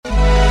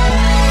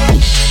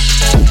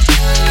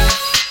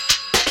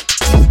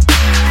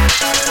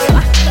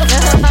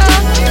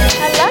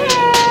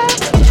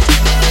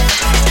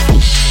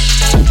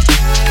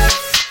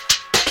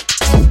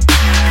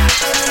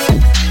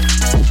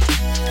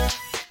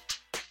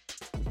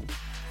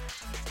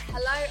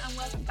Hello and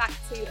welcome back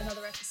to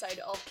another episode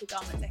of the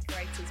Garment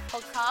Decorators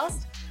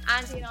podcast.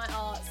 Andy and I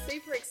are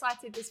super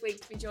excited this week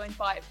to be joined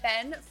by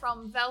Ben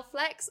from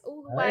Velflex,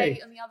 all the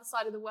way on the other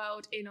side of the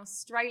world in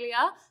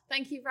Australia.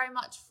 Thank you very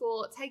much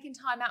for taking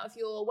time out of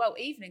your,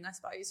 evening, I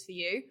suppose, for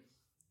you.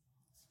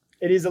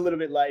 It is a little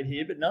bit late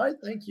here, but no,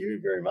 thank you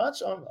very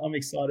much. I'm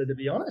excited to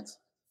be on it.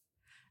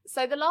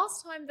 So the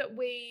first time that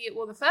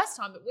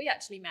we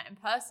actually met in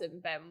person,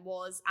 Ben,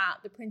 was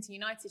at the Printing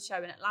United show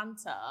in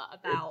Atlanta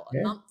about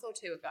a month or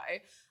two ago.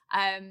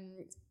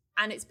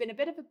 And it's been a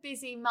bit of a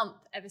busy month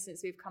ever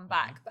since we've come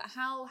back. But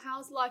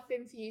how's life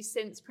been for you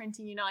since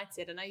Printing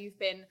United? I know you've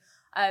been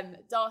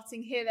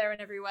darting here, there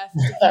and everywhere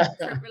for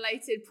different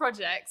related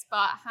projects,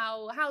 but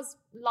how's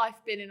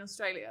life been in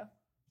Australia?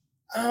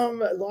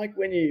 Like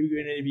whenever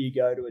you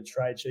go to a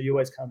trade show, you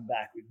always come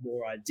back with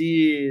more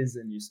ideas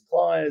and new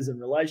suppliers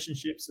and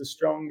relationships are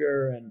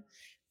stronger.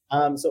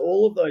 And so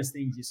all of those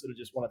things you sort of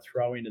just want to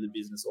throw into the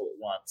business all at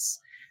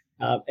once.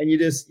 And you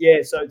just,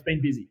 so it's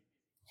been busy,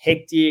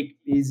 hectic,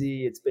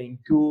 busy. It's been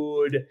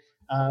good.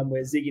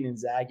 We're zigging and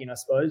zagging, I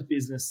suppose.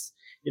 Business,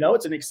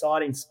 it's an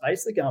exciting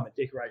space, the garment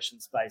decoration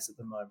space at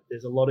the moment.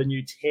 There's a lot of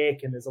new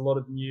tech and there's a lot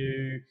of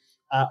new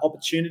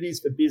opportunities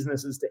for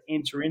businesses to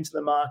enter into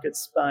the market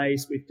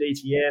space with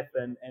DTF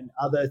and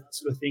other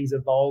sort of things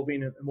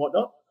evolving and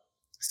whatnot.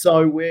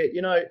 So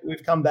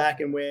we've come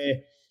back and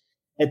we're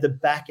at the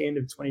back end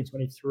of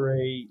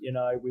 2023.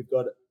 We've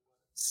got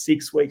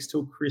 6 weeks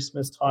till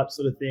Christmas type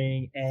sort of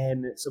thing,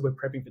 and so we're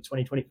prepping for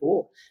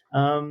 2024.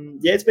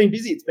 It's been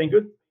busy. It's been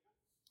good.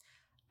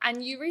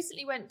 And you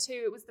recently went to,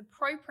 it was the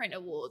ProPrint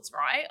Awards,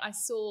 right? I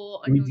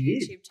saw on your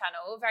YouTube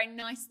channel, a very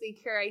nicely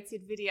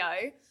curated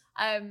video.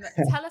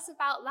 Tell us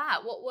about that.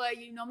 What were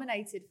you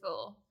nominated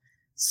for?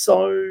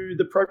 So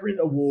the ProPrint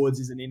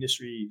Awards is an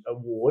industry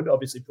award,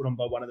 obviously put on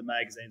by one of the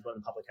magazines, one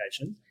of the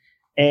publications,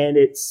 and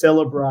it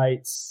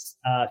celebrates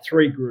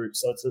 3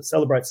 groups. So it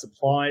celebrates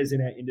suppliers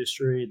in our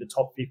industry, the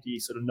top 50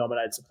 sort of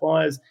nominated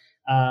suppliers,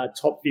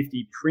 top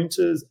 50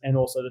 printers, and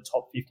also the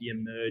top 50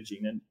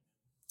 emerging.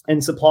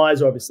 And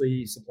suppliers are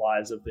obviously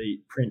suppliers of the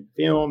print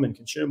film and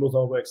consumables,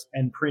 all works,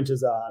 and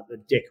printers are the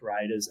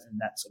decorators and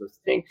that sort of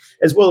thing,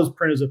 as well as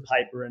printers of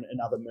paper and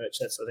other merch,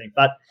 that sort of thing.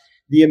 But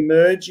the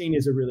emerging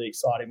is a really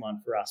exciting one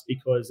for us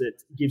because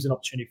it gives an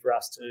opportunity for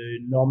us to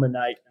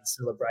nominate and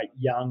celebrate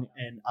young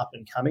and up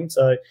and coming.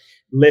 So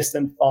less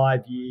than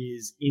 5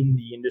 years in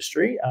the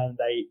industry, and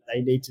they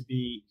need to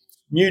be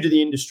new to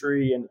the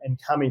industry and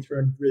coming through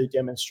and really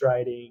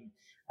demonstrating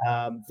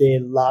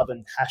their love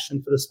and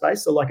passion for the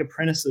space. So like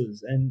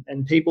apprentices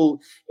and people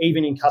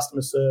even in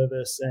customer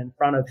service and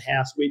front of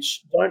house,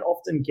 which don't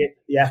often get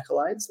the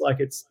accolades. Like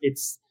it's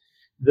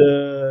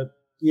the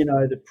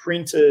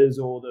printers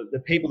or the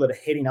people that are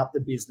heading up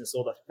the business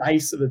or the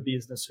face of a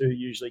business who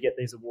usually get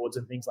these awards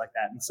and things like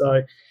that. And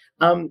so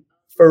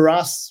for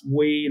us,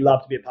 we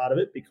love to be a part of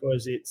it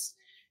because it's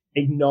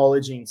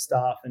acknowledging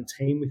staff and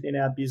team within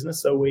our business.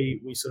 So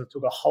we sort of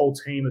took a whole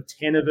team of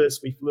 10 of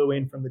us. We flew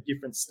in from the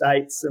different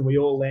states and we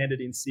all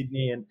landed in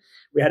Sydney and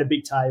we had a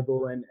big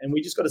table and we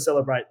just got to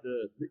celebrate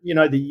the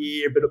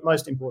year, but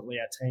most importantly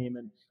our team.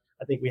 And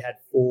I think we had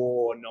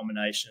 4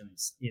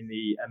 nominations in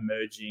the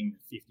emerging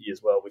 50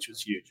 as well, which was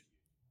huge.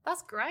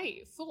 That's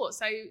great. 4.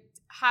 So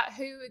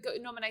who got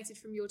nominated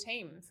from your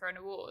team for an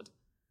award?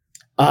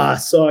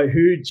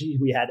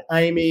 We had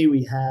Amy,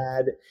 we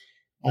had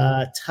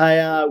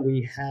Taya,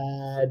 we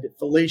had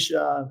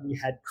Felicia, we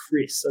had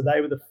Chris. So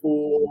they were the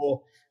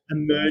 4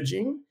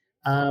 emerging.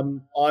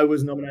 I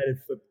was nominated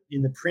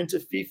in the Printer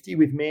 50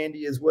 with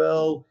Mandy as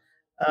well.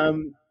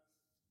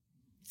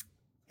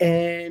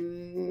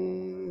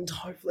 And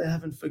hopefully I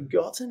haven't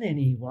forgotten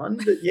anyone.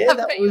 But yeah,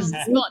 that was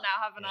not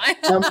now, haven't I?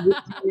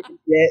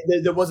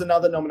 There was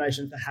another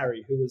nomination for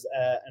Harry, who was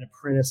an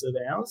apprentice of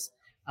ours.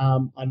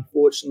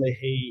 Unfortunately,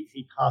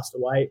 he passed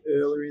away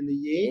earlier in the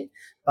year,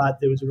 but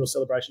there was a real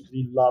celebration because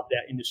he loved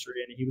our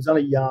industry and he was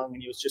only young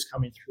and he was just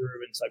coming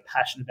through and so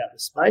passionate about the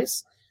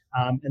space.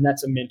 And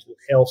that's a mental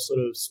health sort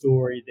of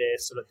story there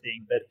sort of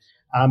thing. But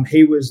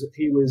he was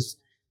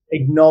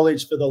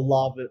acknowledged for the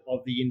love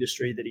of the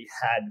industry that he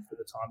had for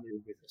the time he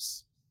was with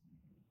us.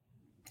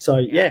 So,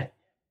 yeah.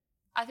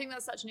 I think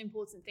that's such an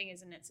important thing,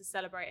 isn't it, to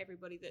celebrate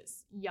everybody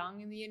that's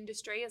young in the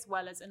industry as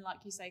well as, and like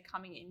you say,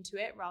 coming into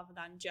it rather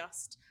than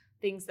just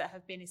things that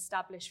have been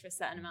established for a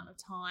certain amount of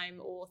time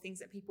or things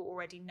that people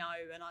already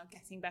know and are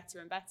getting better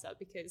and better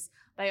because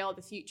they are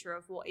the future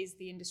of what is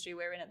the industry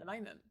we're in at the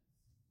moment.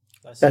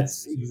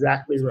 That's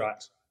exactly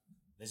right.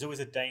 There's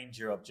always a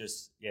danger of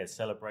just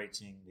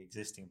celebrating the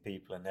existing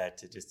people and there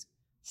to just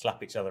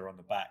slap each other on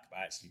the back, but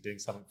actually doing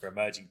something for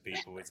emerging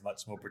people is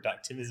much more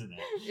productive, isn't it?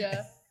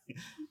 Yeah.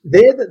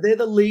 They're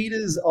the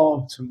leaders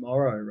of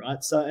tomorrow,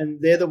 right? So, and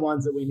they're the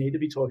ones that we need to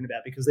be talking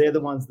about because they're the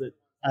ones that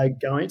are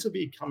going to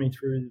be coming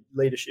through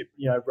leadership,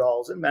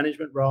 roles and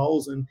management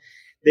roles, and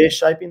they're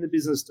shaping the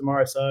business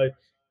tomorrow. So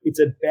it's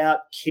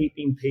about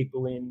keeping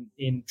people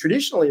in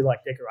traditionally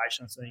like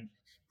decoration,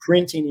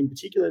 printing in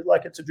particular,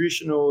 like it's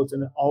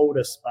an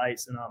older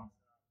space, and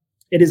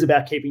it is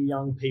about keeping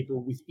young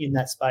people within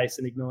that space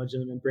and acknowledging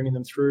them and bringing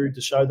them through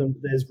to show them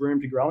there's room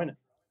to grow in it.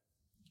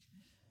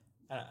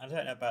 I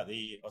don't know about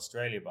the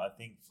Australia, but I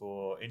think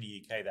in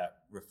the UK that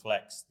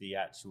reflects the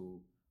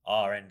actual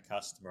our end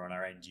customer and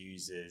our end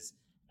users,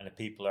 and the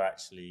people are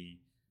actually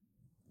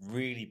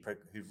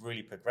who've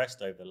really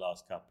progressed over the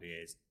last couple of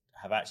years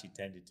have actually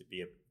tended to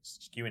be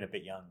skewing a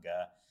bit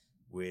younger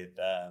with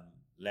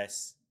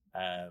less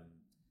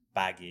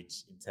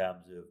baggage in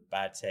terms of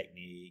bad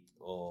technique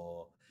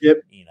or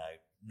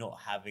not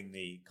having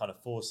the kind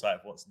of foresight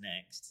of what's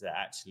next. That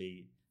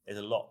actually there's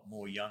a lot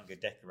more younger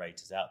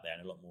decorators out there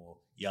and a lot more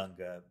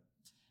younger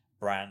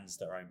brands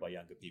that are owned by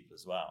younger people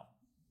as well.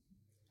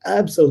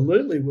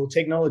 Absolutely. Well,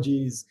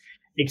 technology is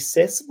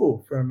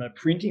accessible from a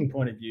printing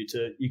point of view.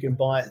 You can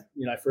buy,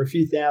 for a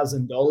few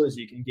 $1,000s,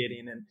 you can get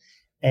in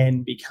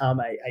and become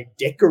a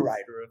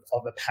decorator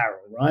of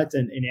apparel, right?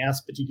 And in our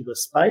particular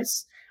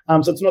space.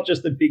 So it's not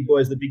just the big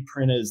boys, the big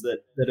printers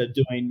that are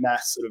doing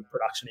mass sort of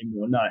production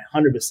anymore. No,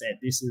 100%.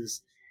 This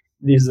is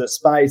a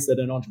space that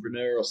an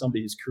entrepreneur or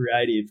somebody who's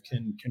creative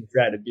can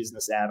create a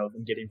business out of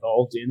and get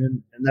involved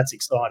in. And that's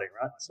exciting,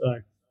 right?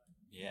 So,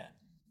 yeah.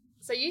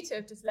 So you two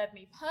have just led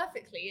me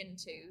perfectly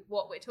into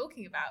what we're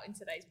talking about in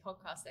today's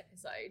podcast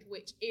episode,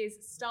 which is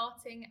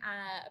starting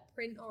a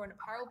print or an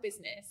apparel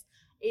business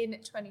in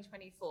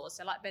 2024.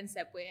 So like Ben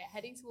said, we're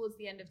heading towards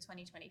the end of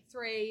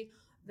 2023.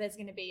 There's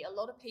going to be a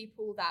lot of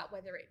people that,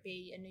 whether it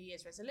be a New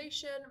Year's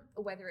resolution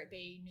or whether it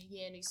be new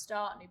year, new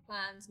start, new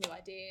plans, new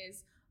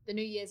ideas, the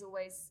New Year's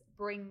always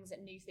brings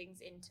new things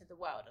into the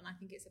world. And I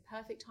think it's a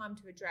perfect time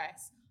to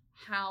address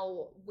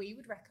how we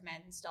would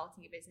recommend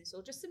starting a business,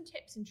 or just some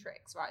tips and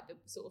tricks, right, that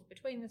sort of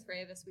between the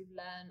three of us we've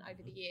learned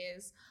over the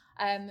years.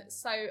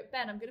 So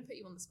Ben, I'm going to put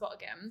you on the spot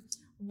again.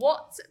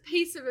 What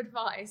piece of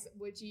advice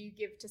would you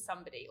give to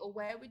somebody, or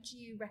where would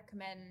you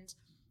recommend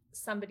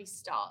somebody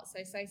start?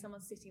 So say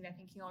someone's sitting there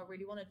thinking, I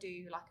really want to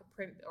do like a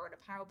print or an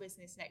apparel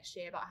business next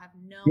year, but I have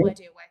no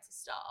idea where to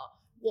start.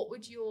 What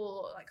would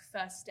your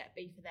first step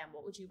be for them?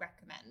 What would you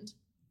recommend?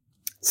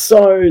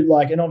 So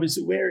and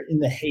obviously we're in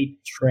the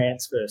heat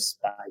transfer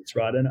space,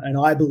 right? And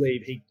I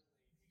believe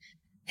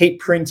heat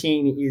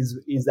printing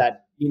is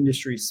that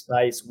industry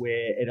space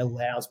where it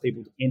allows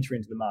people to enter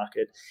into the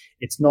market.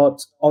 It's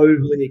not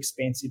overly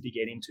expensive to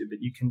get into,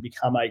 but you can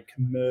become a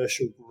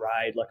commercial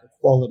grade, like a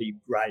quality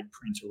grade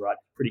printer, right,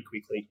 pretty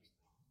quickly.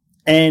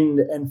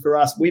 And for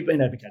us, we've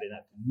been advocating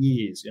that for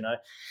years,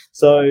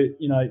 So,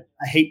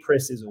 a heat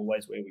press is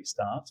always where we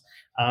start.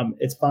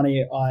 It's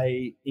funny,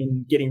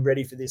 in getting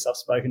ready for this, I've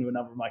spoken to a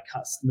number of my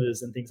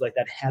customers and things like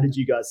that. How did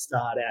you guys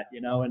start out,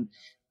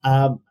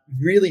 And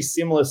really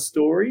similar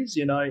stories,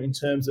 in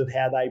terms of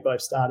how they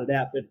both started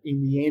out. But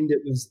in the end,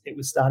 it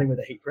was starting with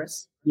a heat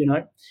press,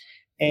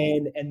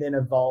 and then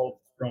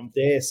evolved from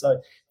there.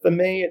 So for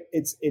me,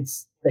 it's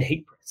the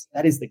heat press.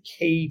 That is the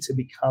key to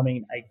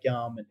becoming a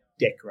garment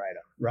decorator,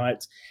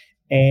 right?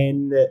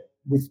 And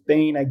with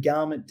being a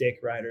garment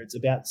decorator, it's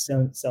about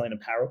selling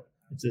apparel.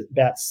 It's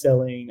about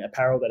selling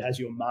apparel that has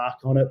your mark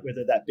on it,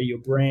 whether that be your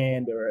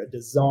brand or a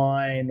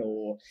design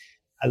or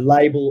a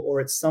label, or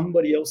it's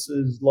somebody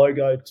else's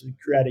logo to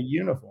create a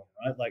uniform,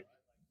 right?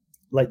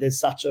 Like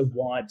there's such a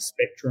wide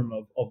spectrum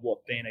of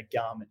what being a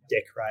garment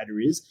decorator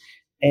is.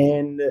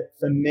 And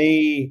for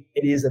me,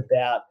 it is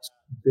about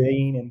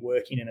being and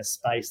working in a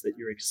space that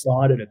you're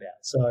excited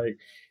about. So,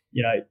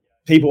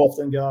 people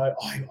often go,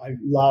 I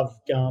love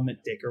garment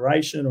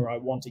decoration, or I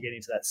want to get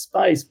into that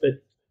space, but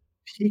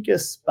pick a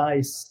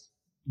space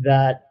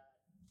that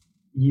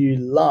you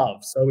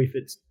love. So if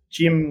it's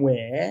gym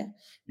wear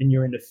and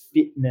you're into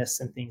fitness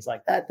and things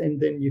like that, then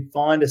you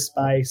find a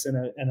space and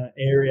an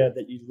area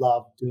that you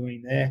love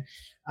doing there.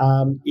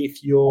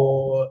 If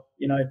you're,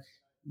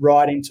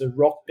 right into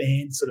rock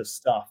band sort of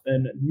stuff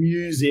and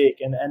music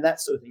and that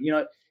sort of thing,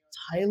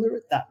 tailor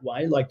it that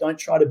way. Like, don't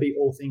try to be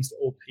all things to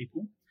all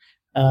people.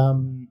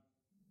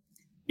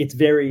 It's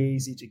very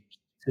easy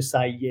to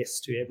say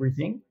yes to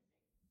everything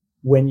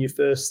when you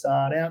first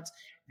start out.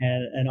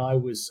 And I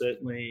was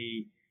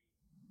certainly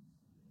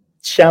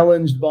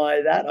challenged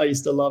by that. I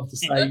used to love to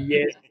say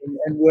yes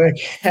and work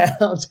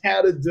out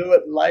how to do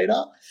it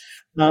later.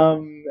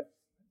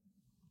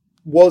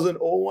 Wasn't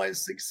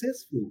always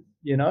successful,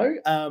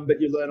 but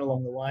you learn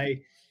along the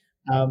way.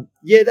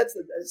 That's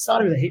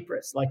starting with a heat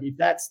press. Like, if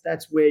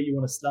that's where you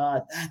want to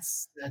start,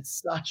 that's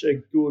such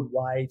a good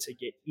way to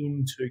get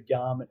into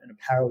garment and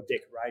apparel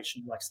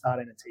decoration, like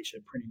starting a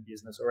t-shirt printing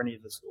business or any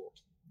of the sort.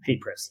 Heat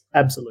press,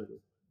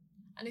 absolutely.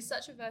 And it's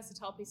such a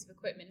versatile piece of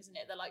equipment, isn't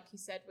it? That, like you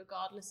said,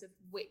 regardless of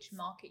which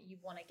market you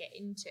want to get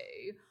into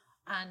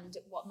and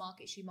what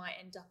markets you might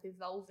end up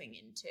evolving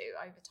into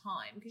over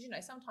time, because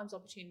sometimes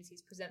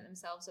opportunities present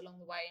themselves along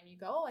the way and you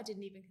go, I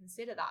didn't even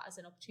consider that as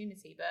an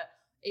opportunity, but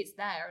it's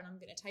there and I'm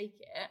going to take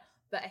it.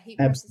 But a heat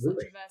press is such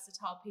a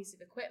versatile piece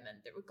of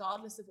equipment that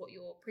regardless of what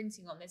you're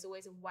printing on, there's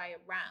always a way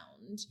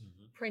around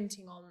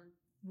printing on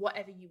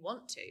whatever you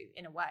want to,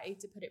 in a way,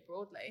 to put it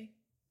broadly.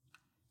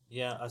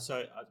 Yeah,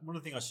 so one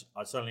of the things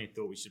I certainly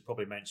thought we should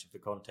probably mention for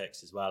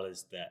context as well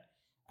is that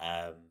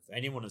for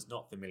anyone who's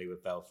not familiar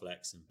with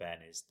Velflex and Ben,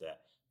 is that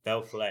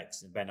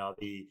Velflex and Ben are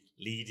the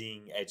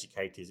leading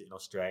educators in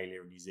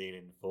Australia and New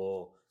Zealand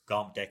for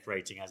garment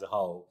decorating as a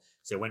whole.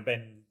 So when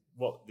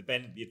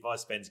the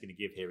advice Ben's going to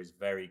give here is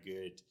very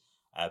good,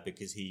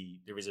 because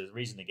there is a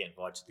reason they get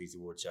invited to these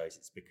award shows.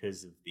 It's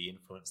because of the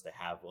influence they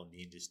have on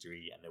the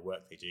industry and the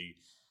work they do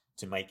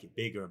to make it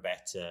bigger and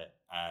better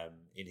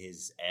in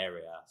his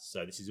area.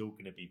 So this is all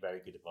going to be very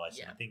good advice.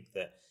 Yeah. And I think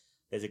that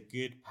there's a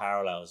good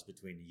parallels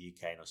between the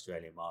UK and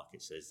Australian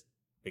markets,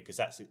 because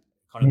that's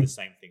kind of the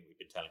same thing we've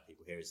been telling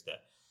people here, is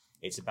that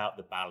it's about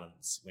the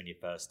balance when you're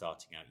first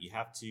starting out. You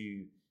have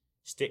to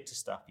stick to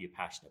stuff you're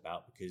passionate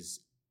about,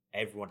 because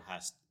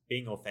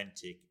being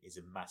authentic is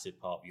a massive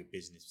part of your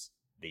business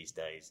these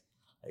days.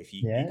 If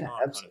you can't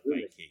kind of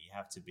fake it, you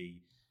have to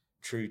be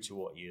true to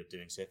what you're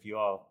doing. So if you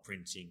are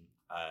printing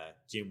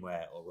gym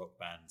wear or rock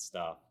band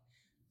stuff,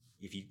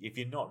 if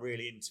you're not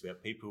really into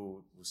it,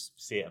 people will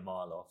see it a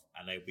mile off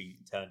and they'll be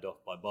turned off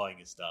by buying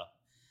your stuff.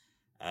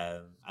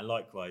 And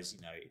likewise,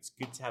 it's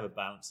good to have a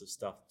balance of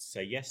stuff, to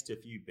say yes to a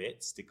few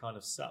bits to kind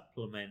of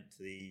supplement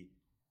the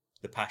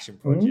passion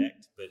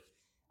project. But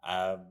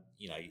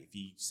if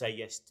you say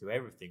yes to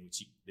everything,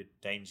 the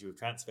danger of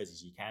transfers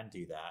is you can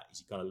do that, is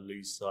you kind of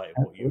lose sight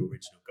of what your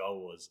original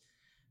goal was.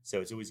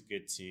 So it's always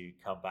good to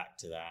come back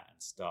to that and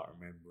start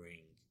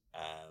remembering,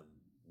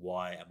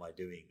 why am I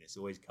doing this?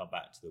 Always come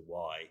back to the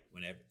why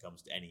whenever it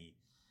comes to any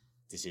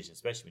decision,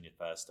 especially when you're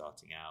first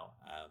starting out.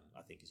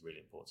 I think is really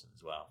important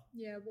as well.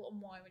 Yeah, what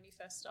and why when you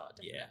first start,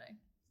 definitely.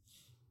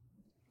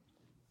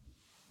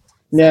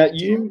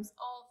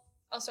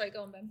 Now sorry,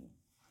 go on, Ben.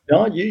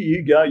 No,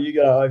 you go.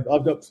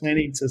 I've got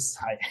plenty to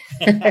say.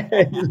 I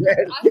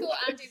thought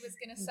Andy was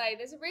going to say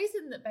there's a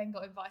reason that Ben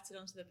got invited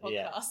onto the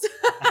podcast.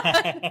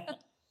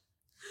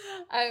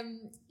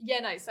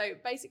 So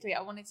basically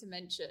I wanted to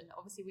mention,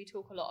 obviously we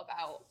talk a lot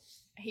about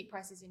heat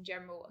presses in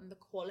general and the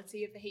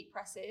quality of the heat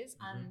presses.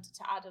 And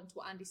to add on to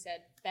what Andy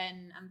said,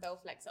 Ben and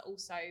Velflex are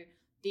also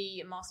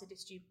the master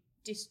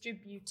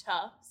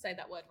distributor, say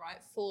that word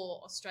right,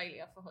 for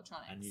Australia for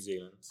Hotronics. And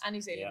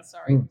New Zealand.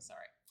 Sorry.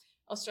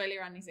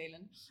 Australia and New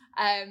Zealand.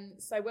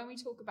 So when we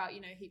talk about,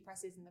 heat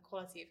presses and the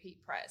quality of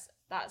heat press,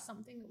 that's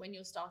something that when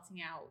you're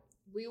starting out,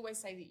 we always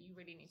say that you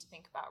really need to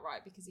think about,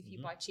 right? Because if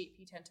you buy cheap,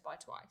 you tend to buy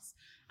twice.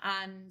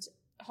 And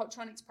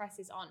Hotronics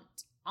presses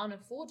aren't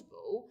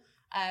unaffordable,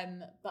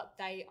 but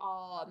they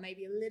are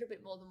maybe a little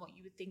bit more than what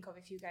you would think of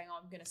if you're going,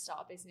 I'm going to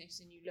start a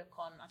business, and you look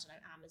on,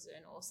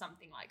 Amazon or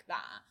something like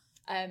that.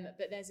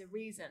 But there's a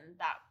reason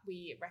that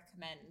we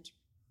recommend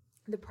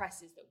the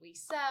presses that we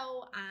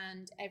sell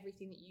and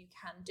everything that you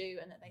can do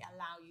and that they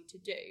allow you to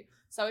do.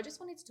 So I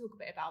just wanted to talk a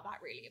bit about that,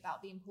 really,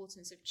 about the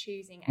importance of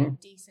choosing a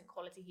decent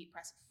quality heat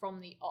press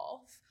from the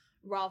off,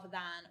 rather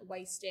than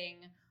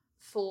wasting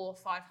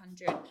 £400-500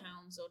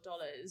 or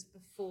dollars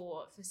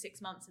for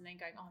 6 months and then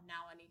going, oh,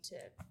 now I need to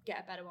get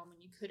a better one, when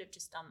you could have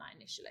just done that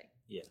initially.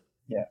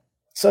 Yeah.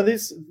 So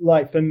this,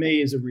 for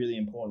me, is a really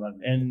important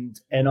one.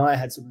 And I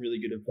had some really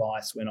good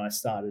advice when I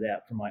started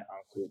out from my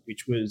uncle,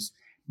 which was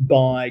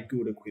buy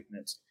good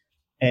equipment.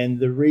 And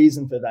the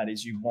reason for that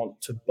is you want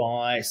to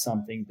buy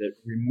something that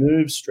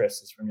removes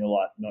stresses from your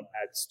life, not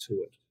adds to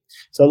it.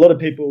 So a lot of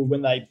people,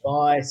 when they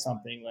buy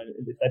something,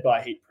 if they buy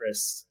a heat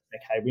press,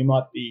 okay,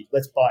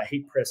 let's buy a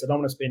heat press. I don't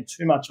want to spend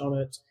too much on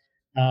it.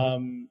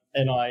 And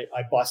I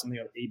buy something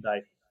on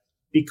eBay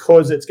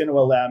because it's going to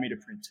allow me to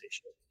print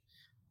t-shirts.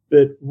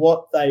 But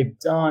what they've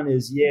done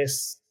is,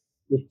 yes,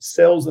 it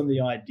sells them the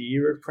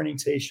idea of printing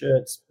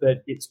t-shirts,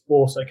 but it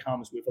also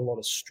comes with a lot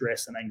of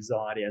stress and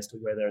anxiety as to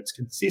whether it's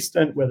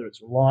consistent, whether it's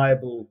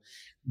reliable,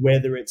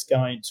 whether it's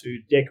going to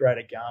decorate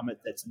a garment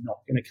that's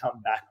not going to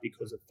come back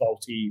because of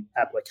faulty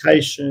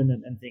application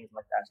and things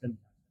like that. And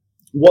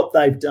what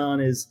they've done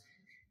is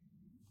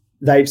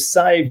they've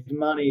saved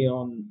money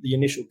on the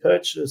initial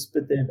purchase,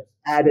 but they've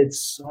added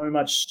so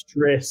much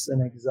stress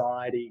and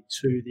anxiety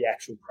to the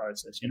actual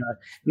process.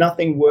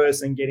 Nothing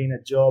worse than getting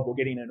a job or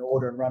getting an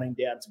order and running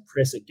down to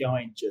press it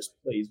going, just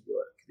please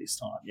work this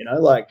time.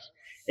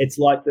 It's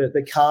like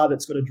the car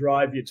that's got to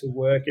drive you to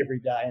work every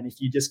day. And if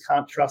you just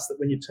can't trust that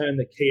when you turn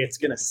the key, it's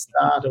going to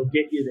start or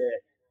get you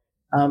there,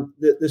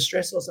 the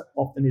stress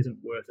often isn't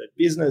worth it.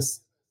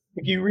 Business,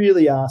 if you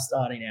really are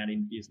starting out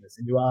in business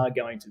and you are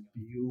going to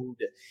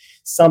build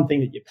something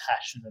that you're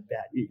passionate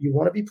about, you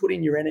want to be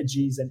putting your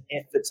energies and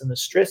efforts, and the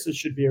stresses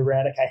should be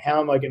around, okay,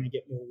 how am I going to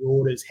get more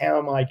orders? How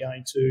am I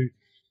going to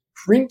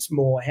print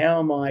more? How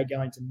am I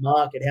going to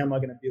market? How am I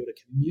going to build a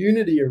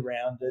community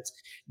around it?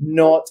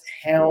 Not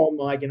how am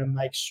I going to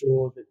make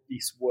sure that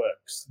this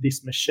works,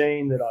 this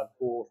machine that I've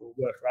bought will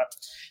work, right?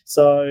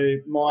 So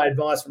my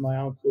advice from my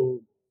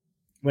uncle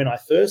when I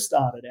first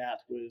started out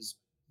was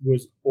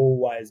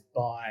always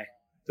buy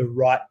the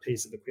right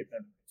piece of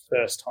equipment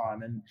first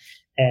time.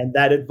 And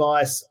that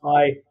advice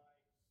I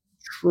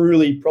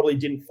truly probably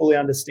didn't fully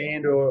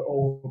understand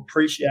or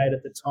appreciate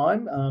at the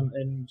time.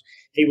 And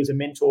he was a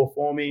mentor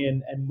for me.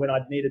 And when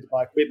I needed to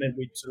buy equipment,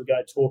 we'd sort of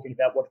go talking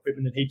about what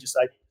equipment, and he'd just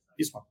say,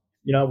 this one,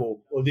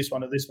 or this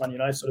one or this one,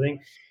 sort of thing.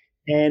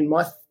 And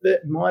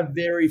my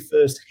very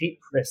first heat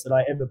press that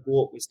I ever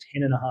bought was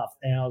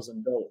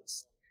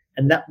 $10,500.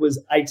 And that was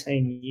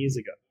 18 years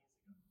ago.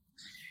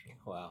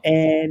 Wow.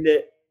 And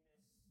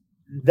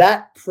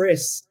that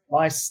press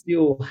I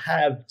still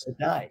have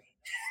today.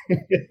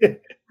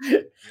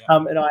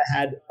 And I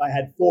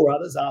had 4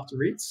 others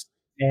after it,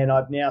 and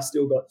I've now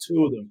still got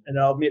 2 of them. And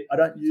I'll admit I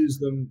don't use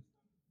them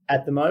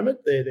at the moment.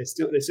 They're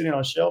sitting on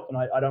a shelf, and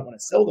I don't want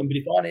to sell them. But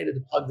if I needed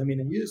to plug them in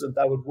and use them,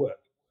 they would work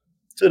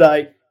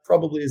today,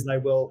 probably as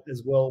well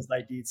as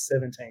they did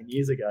 17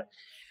 years ago.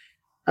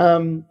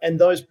 And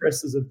those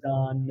presses have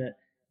done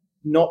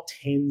not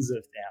tens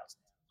of thousands,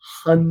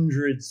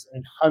 hundreds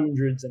and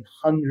hundreds and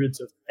hundreds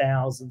of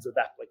thousands of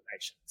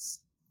applications.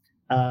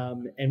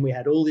 And we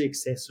had all the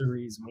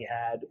accessories, and we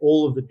had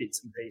all of the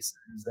bits and pieces.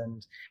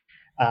 And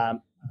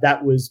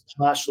that was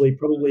partially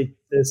probably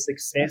the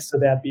success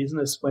of our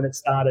business when it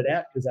started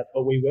out, because that's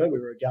what we were. We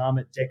were a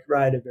garment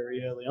decorator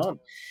very early on.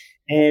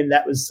 And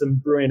that was some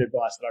brilliant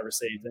advice that I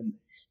received.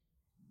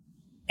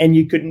 And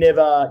you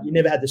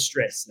never had the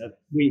stress.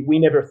 We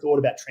never thought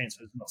about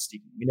transfers not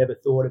sticking. We never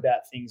thought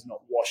about things not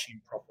washing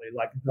properly.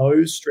 Like,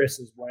 those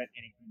stresses weren't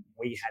anything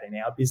we had in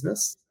our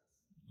business.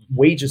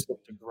 We just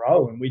looked to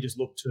grow, and we just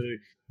looked to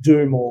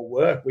do more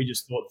work. We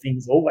just thought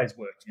things always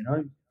worked,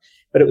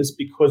 But it was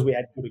because we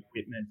had good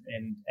equipment,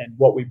 and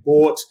what we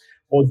bought,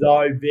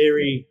 although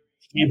very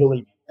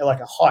heavily,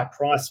 like a high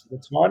price for the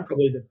time,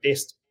 probably the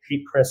best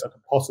heat press I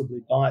could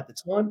possibly buy at the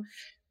time,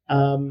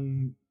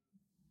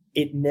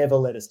 it never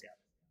let us down.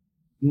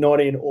 Not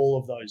in all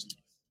of those years.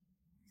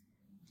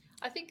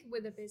 I think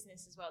with a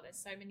business as well, there's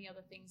so many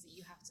other things that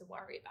you have to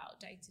worry about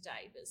day to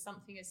day, but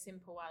something as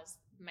simple as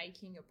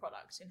making your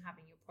product and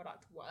having your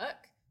product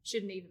work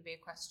shouldn't even be a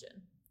question.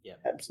 Yeah,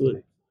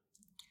 absolutely.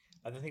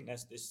 And I think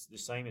that's the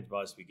same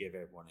advice we give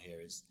everyone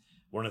here. Is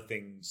one of the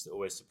things that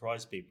always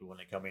surprise people when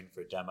they come in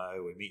for a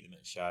demo. We meet them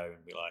at a show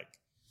and be like,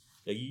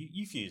 yeah,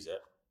 you fuse it.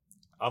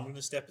 I'm going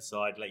to step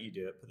aside, let you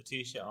do it, put the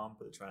t-shirt on,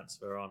 put the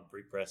transfer on,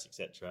 pre-press,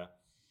 etc. And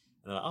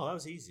they're like, oh, that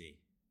was easy.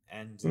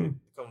 And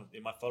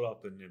in my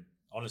follow-up and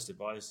honest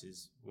advice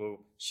is, well,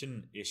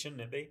 shouldn't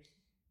it be?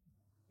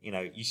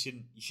 You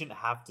shouldn't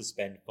have to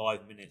spend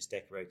 5 minutes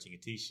decorating a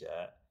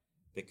t-shirt,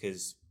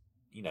 because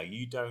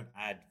you don't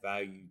add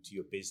value to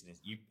your business.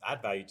 You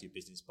add value to your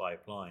business by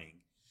applying,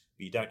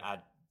 but you don't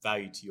add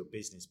value to your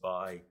business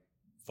by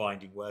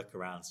finding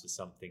workarounds for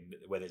something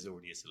where there's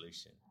already a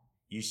solution.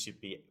 You should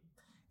be,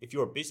 if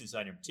you're a business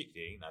owner in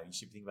particular, you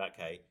should be thinking about,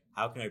 okay,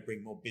 how can I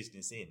bring more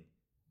business in?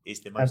 Is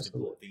the most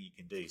important thing you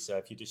can do. So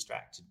if you're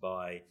distracted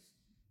by,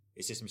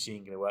 is this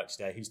machine going to work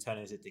today? Whose turn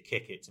is it to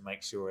kick it to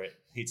make sure it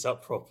heats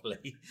up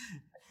properly?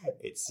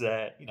 It's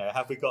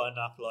have we got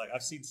enough? Like,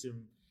 I've seen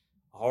some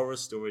horror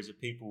stories of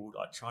people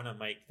like trying to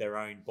make their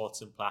own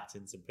bottom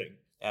platens and putting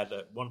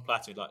one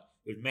platen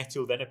with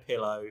metal, then a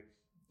pillow,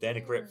 then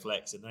a grip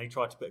flex, and then they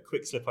tried to put a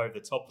quick slip over the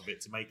top of it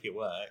to make it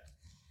work.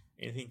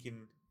 And you're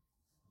thinking,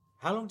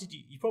 how long did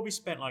you probably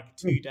spent like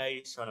 2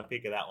 days trying to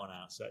figure that one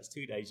out. So that's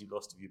 2 days you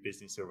lost of your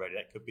business already.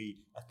 That could be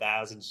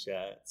 1,000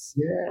 shirts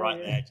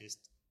there,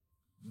 just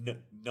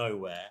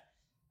nowhere.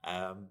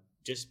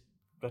 Just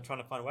by trying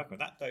to find a workaround.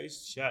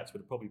 Those shirts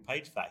would have probably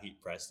paid for that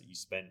heat press that you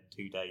spent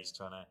 2 days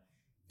trying to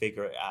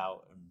figure it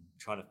out and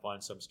trying to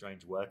find some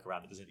strange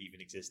workaround that doesn't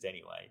even exist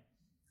anyway.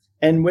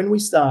 And when we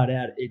start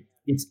out,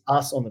 it's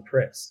us on the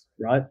press,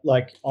 right?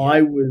 Like,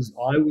 I was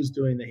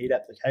doing the heat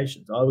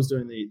applications. I was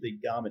doing the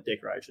garment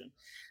decoration.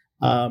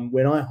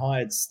 When I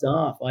hired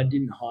staff, I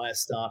didn't hire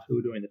staff who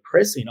were doing the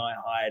pressing.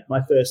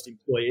 My first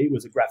employee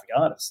was a graphic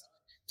artist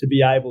to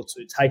be able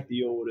to take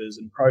the orders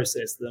and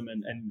process them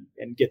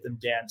and get them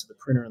down to the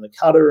printer and the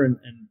cutter and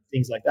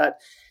things like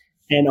that.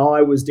 And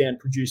I was down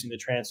producing the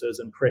transfers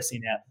and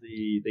pressing out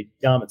the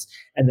garments.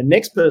 And the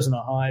next person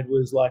I hired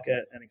was like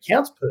an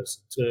accounts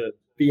person to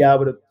be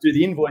able to do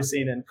the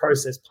invoicing and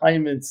process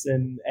payments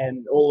and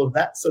all of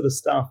that sort of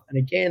stuff. And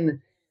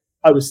again,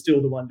 I was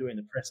still the one doing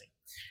the pressing.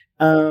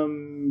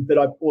 But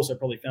I also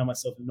probably found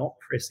myself not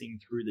pressing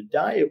through the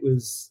day. It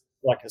was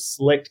like a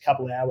select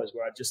couple of hours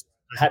where I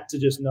had to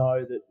just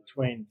know that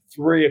between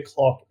 3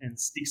 o'clock and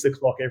 6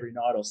 o'clock every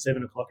night, or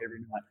 7 o'clock every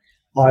night,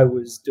 I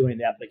was doing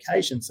the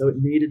application. So it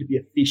needed to be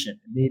efficient.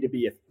 It needed to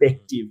be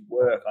effective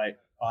work.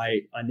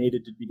 I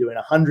needed to be doing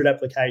 100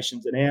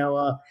 applications an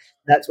hour.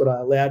 That's what I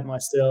allowed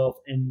myself.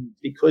 And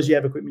because you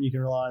have equipment you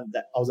can rely on,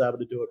 that I was able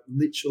to do it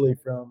literally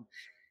from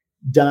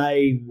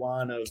day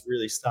one of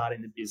really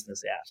starting the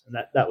business out. And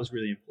that was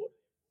really important.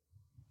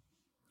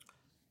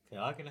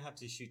 Okay, I'm going to have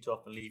to shoot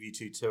off and leave you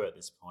two to at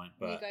this point.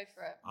 But you go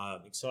for it.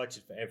 I'm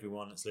excited for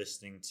everyone that's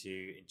listening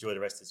to enjoy the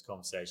rest of this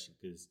conversation,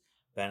 because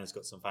Ben has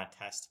got some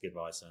fantastic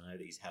advice. I know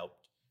that he's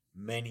helped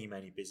many,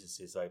 many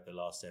businesses over the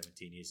last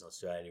 17 years in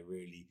Australia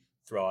really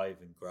thrive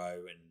and grow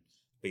and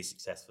be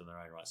successful in their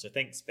own right. So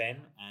thanks, Ben.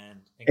 And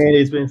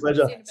it's been a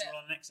pleasure. See you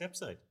on the next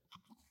episode.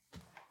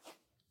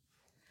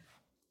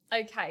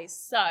 Okay,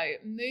 so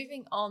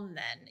moving on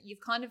then, you've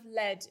kind of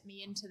led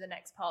me into the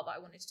next part that I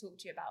wanted to talk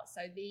to you about.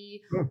 So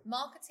the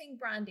marketing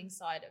branding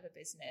side of a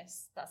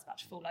business, that's about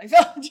to fall over.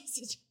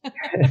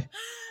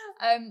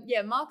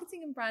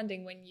 Marketing and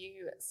branding when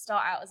you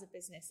start out as a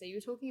business. So you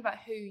were talking about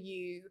who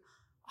you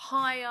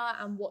hire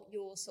and what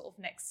your sort of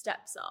next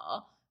steps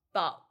are.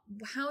 But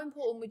how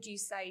important would you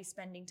say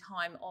spending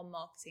time on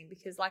marketing?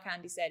 Because like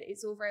Andy said,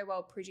 it's all very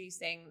well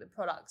producing the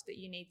products, but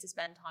you need to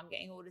spend time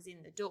getting orders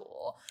in the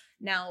door.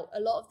 Now, a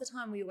lot of the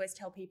time we always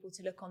tell people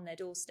to look on their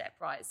doorstep,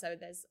 right? So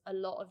there's a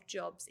lot of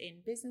jobs in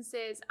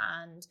businesses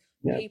and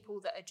people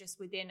that are just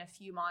within a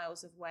few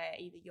miles of where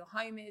either your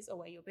home is or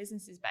where your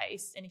business is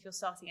based. And if you're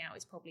starting out,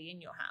 it's probably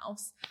in your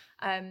house.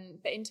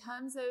 But in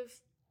terms of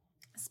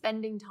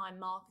spending time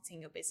marketing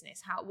your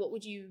business, what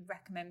would you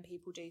recommend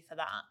people do for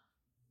that?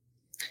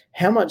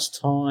 How much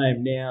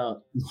time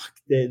now?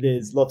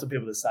 There's lots of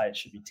people that say it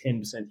should be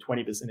 10%,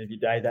 20% of your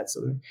day, that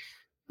sort of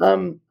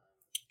thing.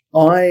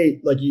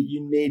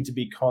 You need to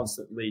be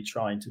constantly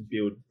trying to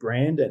build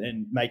brand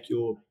and make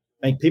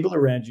people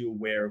around you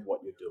aware of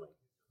what you're doing.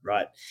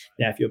 Right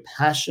now, if you're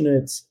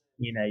passionate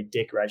in a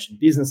decoration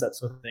business, that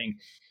sort of thing,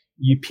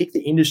 you pick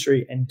the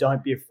industry and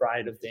don't be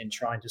afraid of then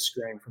trying to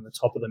scream from the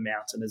top of the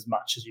mountain as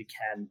much as you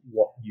can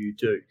what you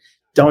do.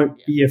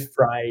 Don't be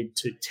afraid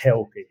to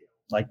tell people.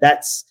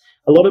 That's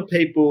a lot of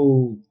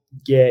people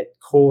get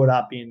caught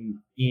up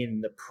in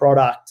the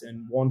product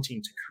and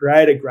wanting to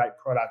create a great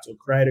product or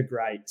create a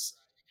great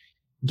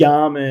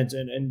garment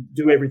and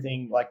do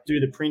everything, do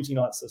the printing,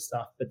 that sort of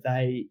stuff. But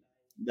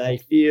they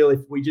feel if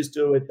we just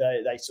do it,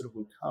 they sort of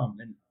will come.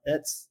 And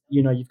that's,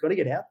 you've got to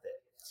get out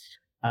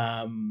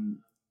there.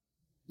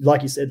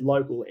 Like you said,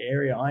 local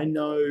area. I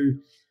know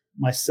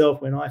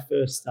myself, when I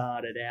first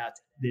started out,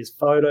 there's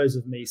photos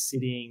of me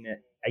sitting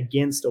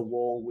against a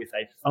wall with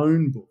a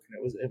phone book, and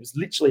it was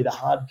literally the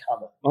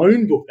hardcover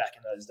phone book back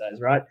in those days,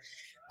 right?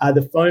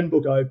 The phone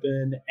book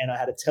open, and I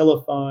had a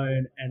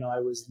telephone, and I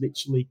was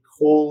literally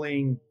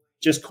calling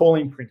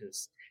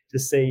printers to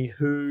see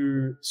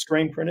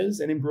screen printers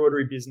and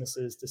embroidery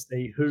businesses to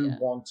see who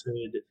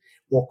wanted,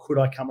 or could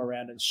I come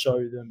around and show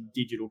them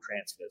digital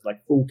transfers,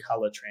 like full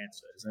color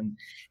transfers.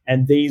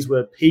 And these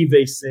were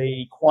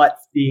PVC, quite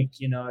thick,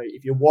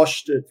 if you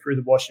washed it through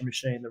the washing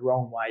machine the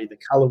wrong way, the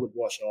color would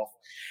wash off.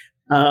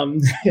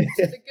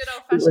 The good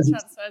old-fashioned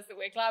transfers that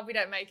we're glad we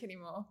don't make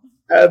anymore.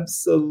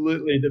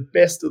 Absolutely, the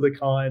best of the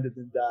kind of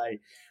the day.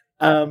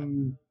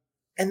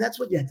 And that's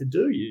what you had to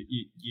do.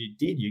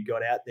 You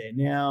got out there.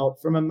 Now,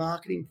 from a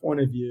marketing point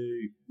of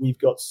view, we've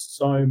got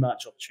so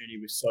much opportunity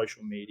with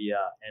social media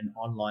and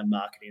online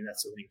marketing and that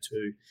sort of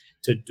thing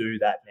to do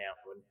that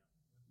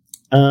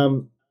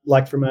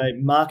now. From a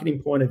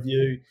marketing point of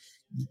view,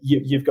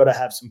 you've got to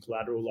have some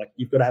collateral.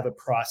 You've got to have a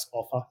price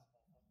offer.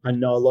 I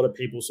know a lot of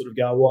people sort of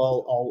go,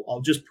 well,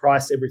 I'll just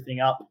price everything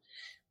up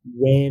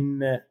when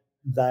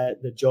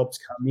the jobs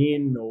come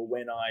in or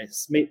when I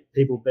meet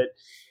people. But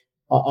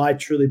I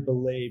truly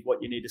believe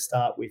what you need to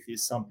start with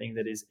is something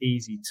that is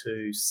easy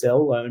to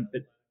sell,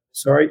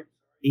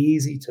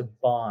 easy to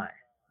buy.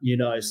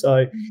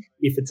 So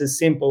if it's as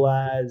simple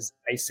as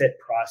a set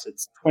price,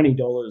 it's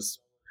 $20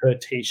 per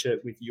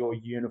t-shirt with your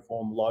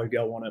uniform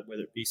logo on it,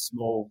 whether it be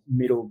small,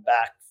 middle,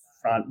 back,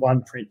 front,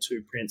 one print,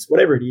 two prints,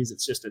 whatever it is,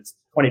 it's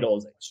 $20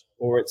 each,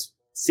 or it's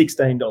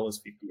 $16.50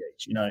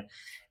 each,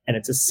 and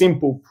it's a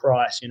simple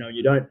price,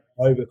 you don't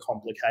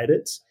overcomplicate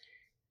it.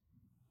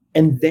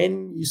 And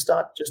then you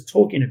start just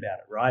talking about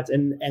it, right?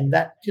 And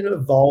that can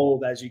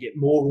evolve as you get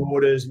more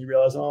orders and you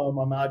realize,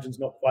 my margin's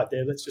not quite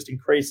there. Let's just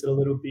increase it a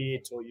little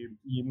bit. Or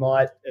you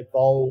might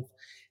evolve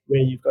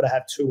where you've got to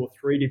have 2 or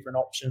 3 different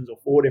options or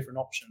 4 different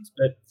options.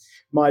 But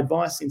my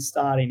advice in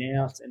starting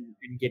out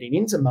and getting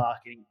into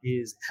marketing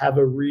is have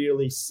a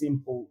really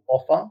simple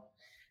offer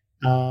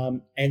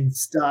and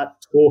start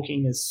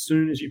talking as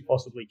soon as you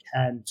possibly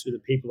can to the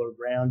people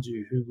around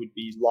you who would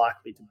be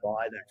likely to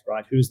buy that,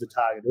 right? Who's the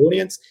target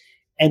audience?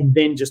 And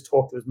then just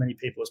talk to as many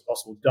people as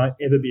possible. Don't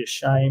ever be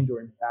ashamed or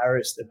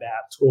embarrassed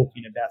about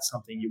talking about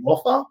something you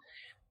offer,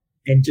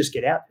 and just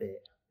get out there.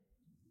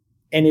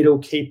 And it'll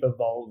keep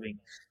evolving.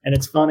 And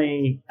it's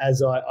funny,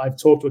 as I've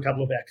talked to a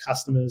couple of our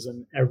customers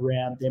and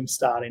around them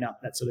starting up,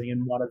 that sort of thing,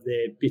 and one of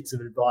their bits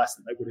of advice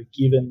that they would have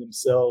given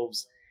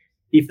themselves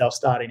if they were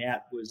starting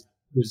out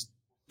was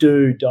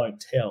do,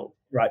 don't tell,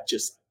 right?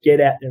 Just get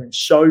out there and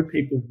show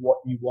people what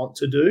you want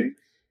to do.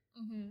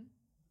 Mm-hmm.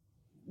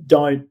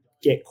 Don't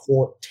get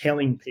caught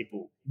telling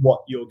people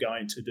what you're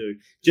going to do.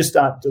 Just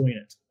start doing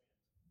it.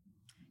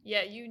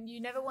 Yeah,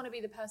 you never want to be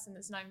the person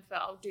that's known for,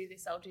 I'll do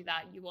this, I'll do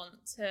that. You want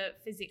to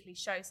physically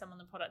show someone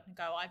the product and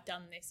go, I've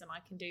done this and I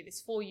can do this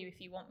for you if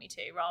you want me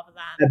to, rather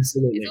than...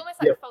 Absolutely. It's almost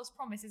like a false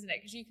promise, isn't it?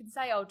 Because you can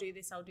say, I'll do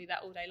this, I'll do that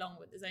all day long,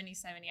 but there's only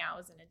so many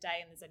hours in a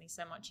day and there's only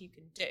so much you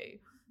can do.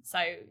 So,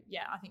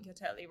 yeah, I think you're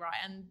totally right.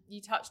 And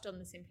you touched on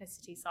the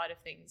simplicity side of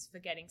things for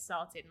getting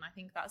started. And I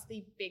think that's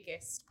the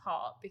biggest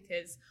part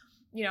because...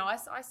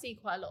 I see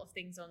quite a lot of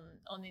things on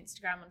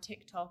Instagram, on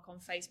TikTok, on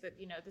Facebook,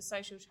 the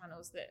social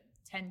channels that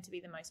tend to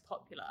be the most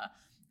popular.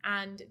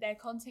 And they're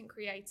content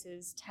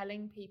creators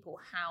telling people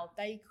how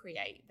they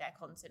create their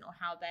content or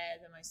how they're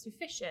the most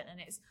efficient. And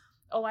it's,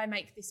 I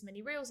make this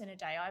many reels in a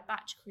day. I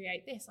batch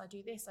create this. I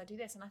do this. I do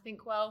this. And I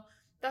think, well,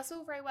 that's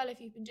all very well if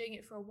you've been doing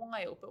it for a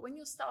while. But when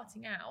you're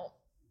starting out,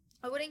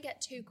 I wouldn't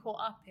get too caught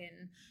up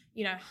in,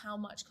 you know, how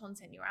much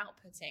content you're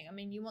outputting. I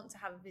mean, you want to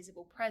have a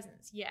visible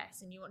presence,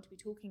 yes, and you want to be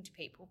talking to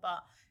people,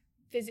 but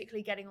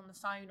physically getting on the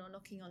phone or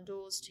knocking on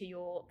doors to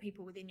your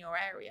people within your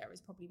area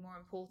is probably more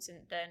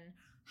important than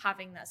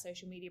having that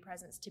social media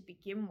presence to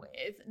begin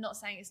with. Not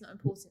saying it's not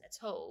important at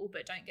all,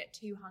 but don't get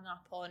too hung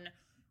up on,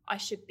 I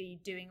should be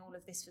doing all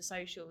of this for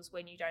socials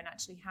when you don't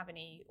actually have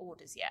any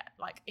orders yet.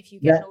 Like, if you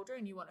get an order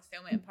and you want to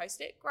film it and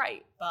post it,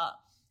 great. But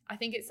I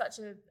think it's such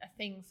a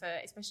thing for,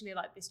 especially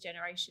like this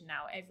generation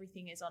now,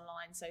 everything is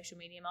online social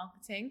media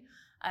marketing.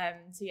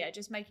 So yeah,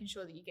 just making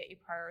sure that you get your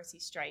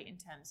priorities straight in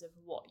terms of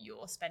what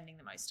you're spending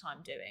the most time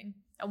doing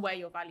and where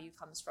your value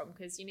comes from,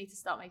 because you need to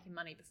start making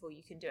money before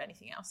you can do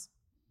anything else.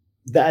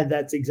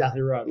 That's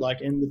exactly right.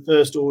 Like, in the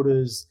first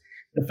orders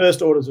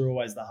are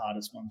always the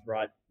hardest ones,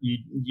 right?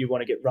 You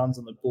want to get runs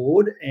on the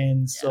board,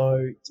 and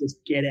so just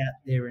get out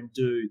there and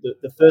do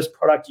the first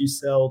product you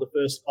sell, the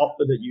first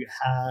offer that you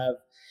have,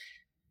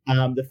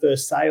 the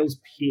first sales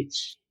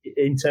pitch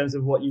in terms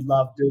of what you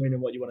love doing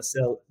and what you want to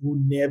sell will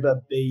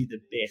never be the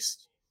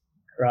best,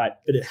 right?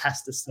 But it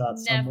has to start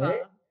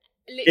somewhere.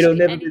 Literally, it'll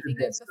never anything be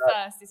the best. The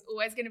first is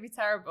always going to be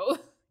terrible.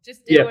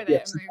 Just deal with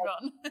it and move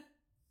on.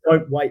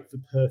 Don't wait for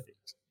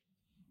perfect,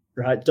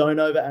 right? Don't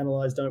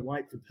overanalyze. Don't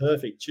wait for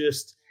perfect.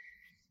 Just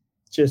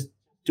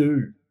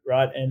do,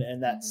 right?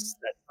 And that's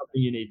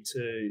something you need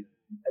to.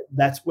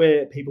 That's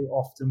where people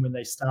often, when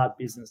they start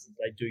businesses,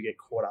 they do get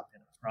caught up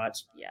in it, right?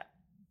 Yeah.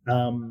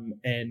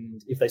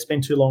 And if they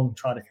spend too long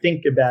trying to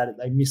think about it,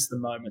 they miss the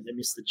moment, they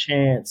miss the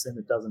chance, and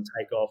it doesn't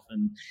take off,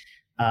 and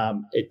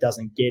it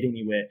doesn't get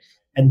anywhere.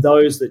 And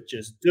those that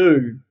just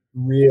do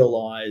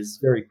realize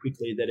very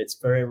quickly that it's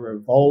forever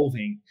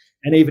evolving.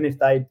 And even if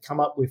they come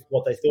up with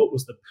what they thought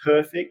was the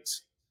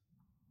perfect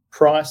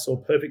price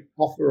or perfect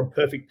offer or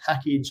perfect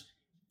package,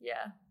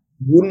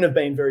 wouldn't have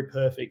been very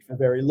perfect for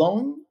very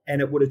long, and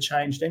it would have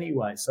changed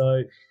anyway.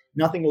 So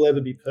nothing will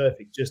ever be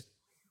perfect. Just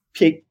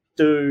pick,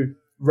 do,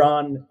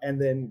 run, and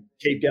then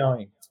keep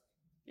going.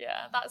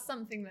 Yeah, that's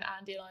something that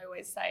Andy and I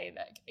always say,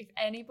 that if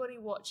anybody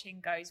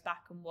watching goes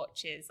back and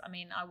watches, I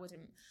mean,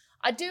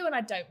 I do and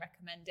I don't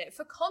recommend it.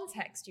 For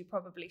context, you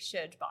probably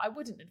should, but I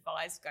wouldn't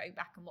advise going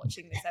back and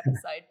watching this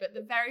episode. But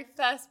the very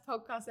first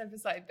podcast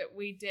episode that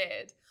we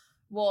did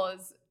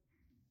was,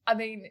 I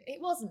mean,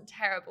 it wasn't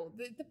terrible.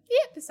 The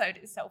episode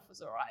itself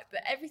was all right, but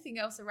everything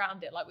else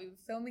around it, like, we were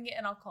filming it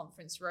in our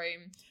conference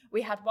room.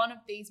 We had one of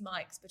these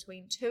mics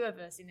between two of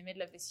us in the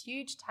middle of this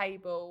huge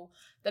table.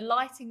 The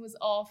lighting was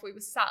off. We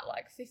were sat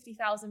like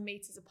 50,000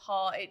 meters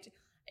apart.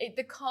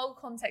 The whole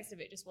context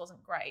of it just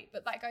wasn't great,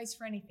 but that goes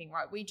for anything,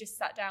 right? We just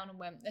sat down and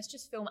went, let's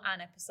just film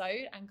an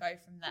episode and go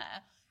from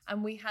there.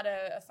 And we had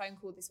a phone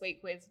call this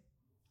week with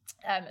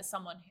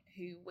someone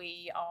who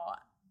we are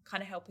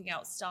kind of helping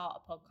out start a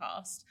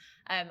podcast,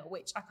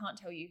 which I can't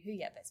tell you who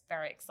yet, but it's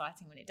very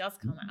exciting when it does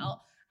come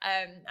out.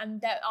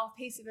 And our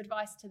piece of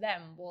advice to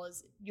them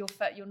was, you're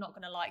not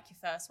going to like your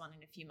first one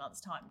in a few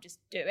months' time. Just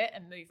do it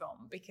and move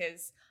on,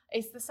 because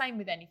it's the same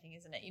with anything,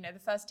 isn't it? You know, the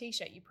first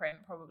t-shirt you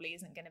print probably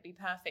isn't going to be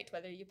perfect,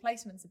 whether your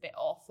placement's a bit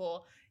off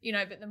or, you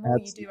know, but the more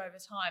you do over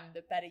time,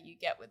 the better you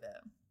get with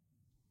it.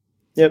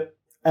 Yep,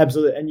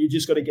 absolutely. And you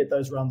just got to get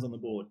those runs on the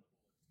board.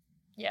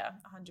 Yeah,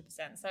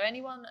 100%. So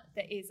anyone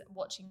that is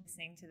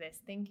listening to this,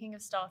 thinking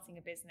of starting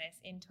a business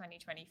in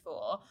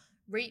 2024,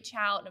 reach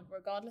out, and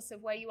regardless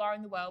of where you are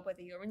in the world,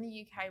 whether you're in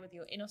the UK, whether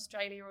you're in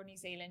Australia or New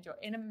Zealand, you're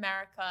in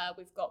America,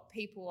 we've got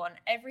people on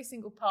every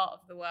single part of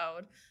the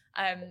world.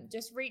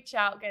 Just reach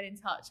out, get in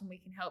touch, and we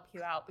can help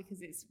you out,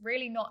 because it's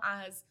really not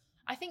as,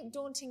 I think,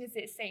 daunting as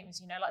it seems.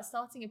 You know, like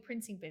starting a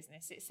printing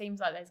business, it seems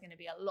like there's going to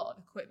be a lot of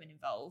equipment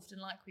involved. And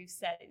like we've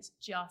said, it's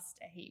just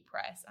a heat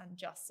press and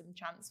just some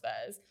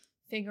transfers,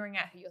 figuring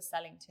out who you're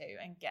selling to,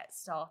 and get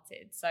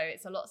started. So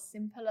it's a lot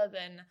simpler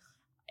than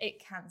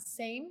it can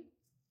seem.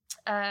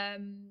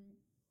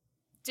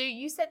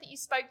 You said that you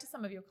spoke to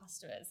some of your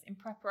customers in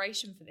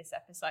preparation for this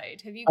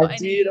episode. Have you got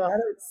any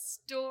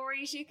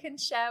stories you can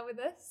share with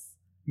us?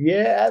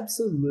 Yeah,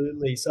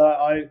 absolutely.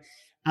 So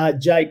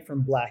Jake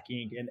from Black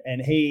Ink,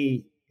 and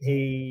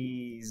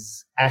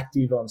he's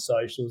active on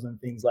socials and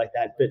things like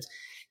that. But,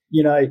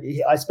 you know,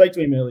 I spoke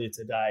to him earlier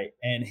today,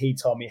 and he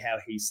told me how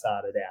he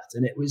started out.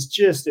 And it was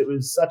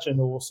such an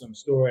awesome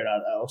story. And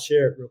I'll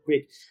share it real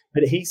quick.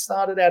 But he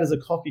started out as a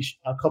coffee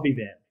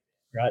van,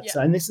 right? Yeah.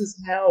 So, and this is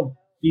how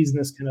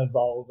business can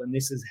evolve. And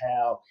this is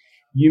how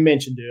you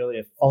mentioned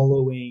earlier,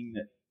 following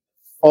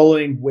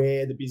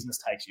where the business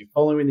takes you,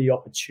 following the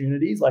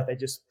opportunities, like they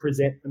just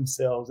present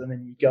themselves, and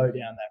then you go down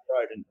that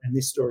road. And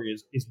this story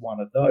is one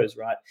of those,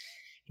 right?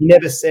 He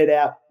never set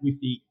out with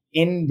the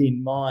end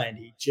in mind.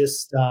 He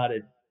just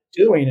started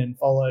doing and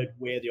followed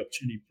where the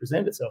opportunity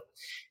presented itself.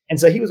 And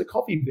so he was a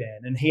coffee van,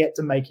 and he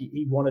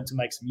wanted to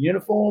make some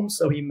uniforms.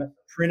 So he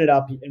printed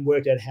up and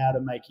worked out how to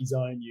make his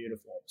own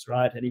uniforms,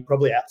 right? And he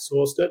probably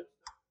outsourced it.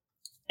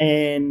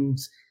 And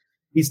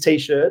his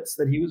t-shirts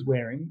that he was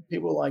wearing,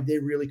 people were like,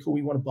 they're really cool.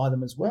 We want to buy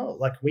them as well.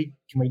 Like,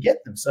 can we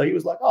get them? So he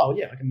was like, oh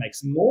yeah, I can make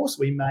some more. So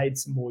we made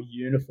some more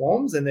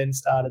uniforms and then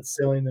started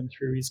selling them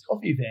through his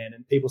coffee van,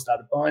 and people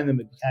started buying them.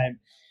 It became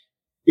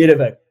bit of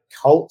a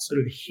cult sort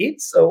of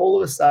hit. So all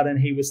of a sudden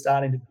he was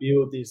starting to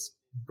build this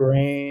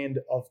brand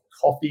of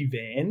coffee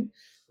van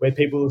where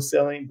people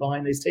were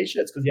buying these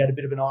T-shirts because he had a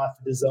bit of an eye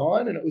for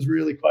design and it was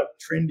really quite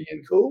trendy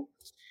and cool.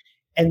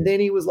 And then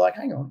he was like,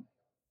 hang on,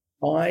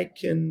 I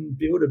can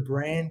build a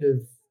brand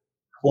of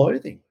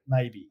clothing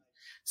maybe.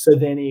 So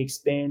then he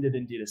expanded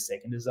and did a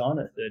second design,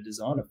 a third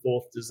design, a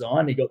fourth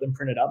design. He got them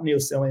printed up and he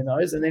was selling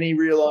those. And then he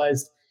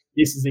realized,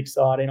 this is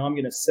exciting. I'm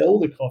going to sell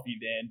the coffee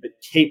van, but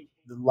keep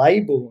the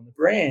label and the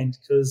brand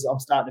because I'm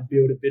starting to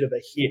build a bit of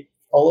a hit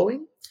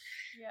following,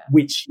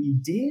 which he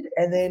did.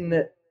 And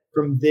then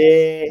from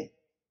there,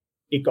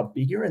 it got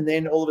bigger. And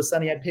then all of a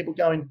sudden he had people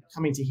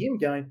coming to him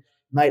going,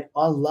 mate,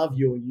 I love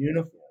your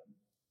uniform.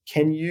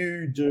 Can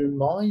you do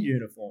my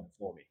uniform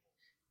for me?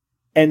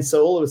 And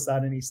so all of a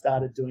sudden he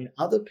started doing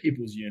other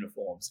people's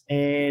uniforms.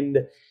 And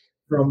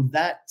from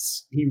that,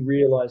 he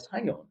realized,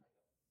 hang on,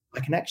 I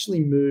can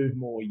actually move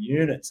more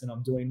units and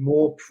I'm doing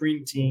more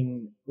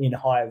printing in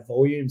higher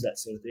volumes, that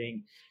sort of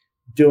thing,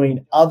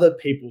 doing other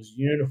people's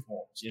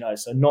uniforms,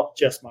 so not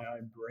just my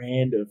own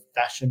brand of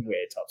fashion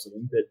wear types of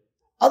thing, but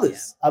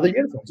other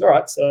uniforms. All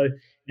right. So,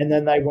 and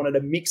then they wanted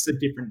a mix of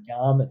different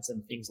garments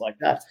and things like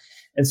that.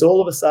 And so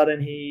all of a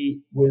sudden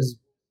he was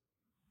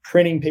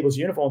printing people's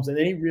uniforms and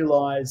then he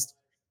realized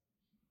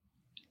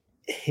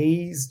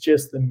he's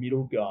just the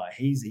middle guy.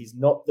 He's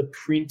not the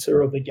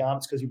printer of the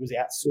garments because he was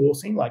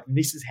outsourcing. Like,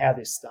 this is how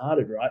this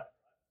started, right?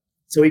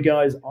 So he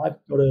goes, I've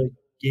got to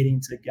get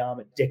into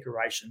garment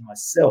decoration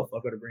myself.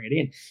 I've got to bring it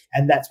in.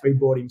 And that's where he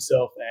bought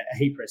himself a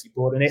heat press. He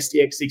bought an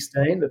SDX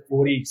 16, the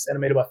 40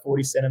 centimetre by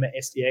 40 centimetre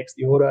SDX,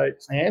 the auto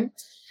clam.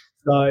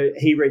 So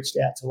he reached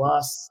out to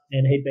us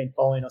and he'd been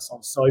following us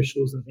on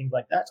socials and things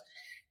like that.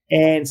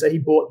 And so he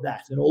bought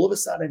that. And all of a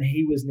sudden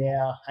he was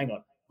now, hang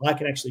on, I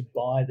can actually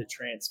buy the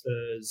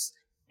transfers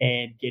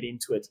and get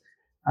into it.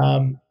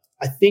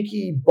 I think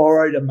he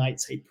borrowed a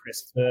mate's heat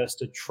press first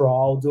to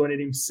trial doing it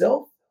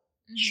himself.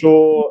 Mm-hmm.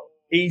 Sure,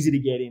 easy to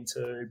get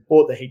into,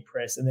 bought the heat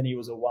press, and then he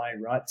was away,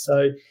 right?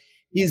 So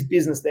his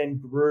business then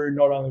grew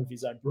not only with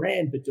his own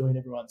brand, but doing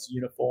everyone's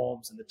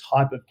uniforms and the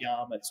type of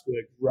garments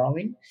were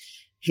growing.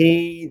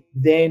 He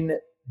then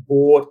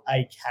bought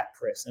a cap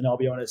press. And I'll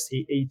be honest,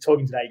 he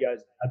talking today, he goes,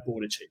 I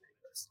bought a cheap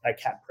press, a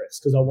cap press,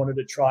 because I wanted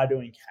to try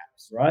doing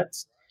caps, right?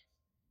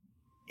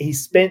 He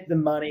spent the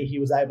money, he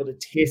was able to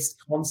test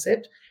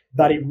concept,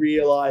 but he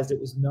realized it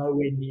was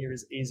nowhere near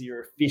as easy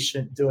or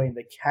efficient doing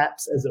the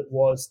caps as it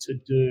was to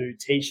do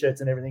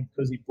T-shirts and everything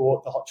because he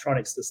bought the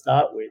Hotronics to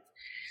start with.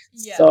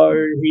 Yeah. So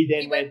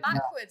he went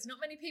backwards. Not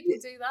many people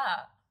do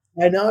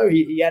that. I know,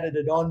 he added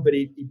it on, but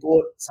he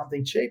bought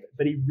something cheap,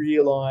 but he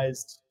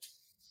realized,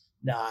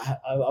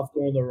 I've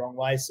gone the wrong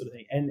way, sort of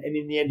thing. And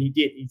in the end, he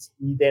did. He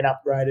then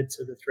upgraded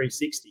to the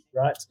 360,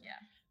 right?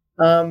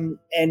 Yeah.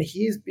 And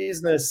his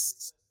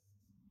business,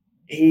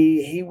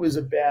 he was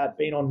about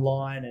being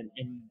online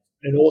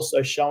and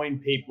also showing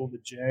people the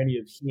journey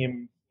of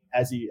him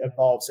as he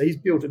evolved. So he's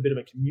built a bit of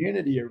a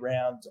community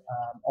around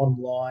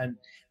online,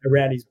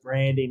 around his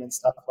branding and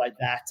stuff like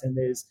that. And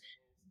there's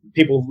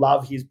people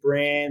love his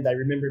brand. They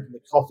remember him from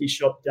the coffee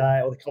shop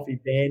day or the coffee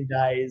van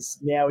days.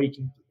 Now he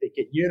can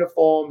get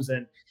uniforms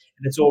and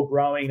it's all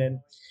growing. And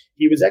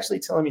he was actually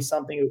telling me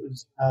something that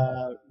was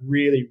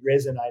really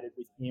resonated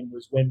with him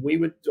was when we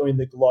were doing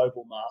the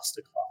global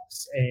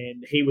masterclass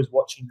and he was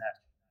watching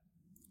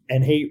that.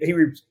 And he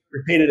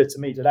repeated it to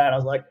me today. And I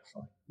was like,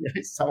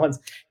 someone's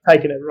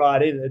taken it right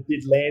in. It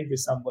did land with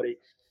somebody.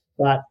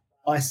 But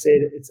I said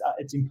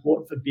it's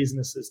important for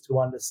businesses to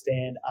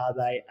understand, are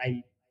they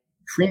a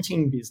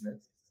printing business?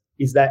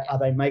 Are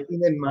they making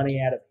their money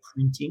out of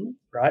printing,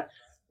 right?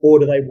 Or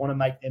do they want to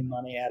make their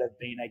money out of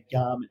being a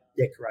garment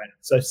decorator?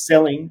 So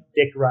selling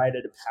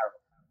decorated apparel,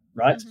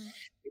 right? Mm-hmm.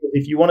 Because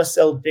if you want to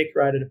sell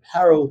decorated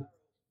apparel,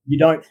 you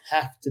don't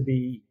have to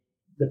be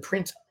the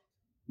printer,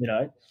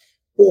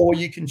 or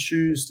you can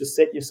choose to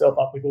set yourself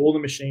up with all the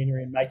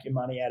machinery and make your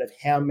money out of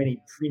how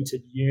many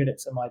printed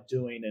units am I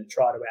doing and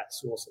try to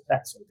outsource it,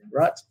 that sort of thing,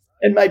 right?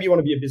 And maybe you want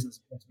to be a business.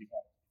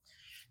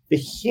 For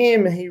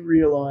him, he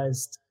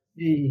realized,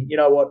 you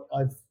know what,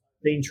 I've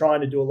been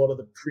trying to do a lot of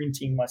the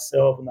printing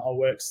myself and the whole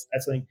works,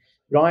 that sort of thing,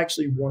 but I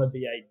actually want to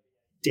be a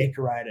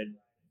decorated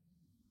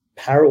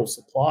apparel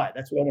supplier.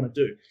 That's what I want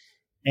to do.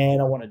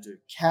 And I want to do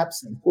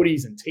caps and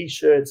hoodies and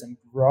T-shirts and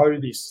grow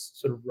this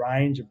sort of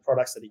range of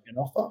products that he can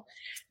offer.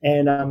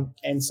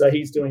 And so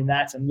he's doing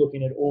that and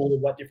looking at all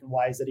the different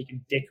ways that he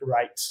can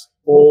decorate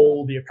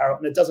all the apparel.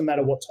 And it doesn't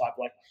matter what type,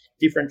 like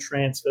different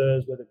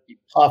transfers, whether it be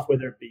puff,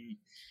 whether it be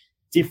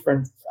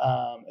different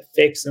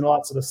effects and all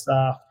that sort of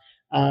stuff.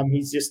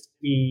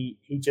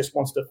 He just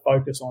wants to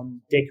focus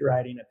on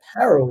decorating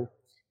apparel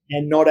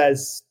and not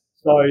as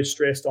so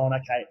stressed on,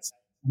 okay,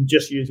 I'm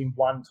just using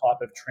one type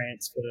of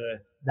transfer.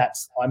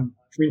 I'm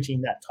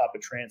printing that type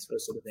of transfer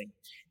sort of thing.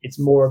 It's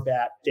more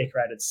about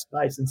decorated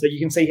space. And so you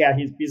can see how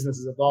his business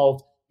has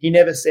evolved. He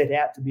never set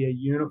out to be a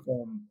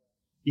uniform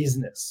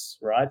business,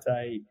 right?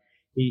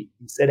 He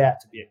set out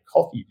to be a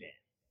coffee van,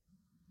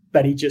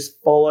 but he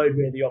just followed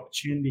where the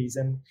opportunities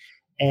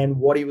and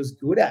what he was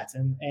good at.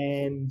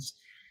 And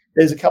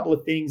there's a couple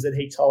of things that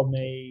he told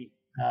me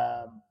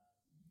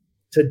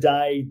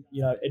today,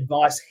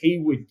 advice he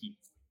would give.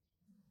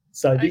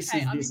 So I'm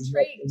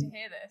intrigued to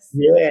hear this.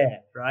 Yeah,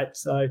 right.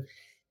 So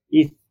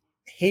if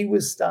he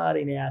was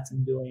starting out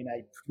and doing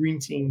a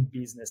printing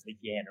business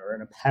again or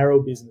an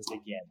apparel business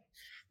again,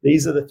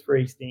 these are the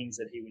three things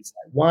that he would say.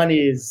 One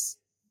is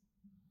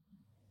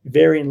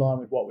very in line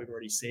with what we've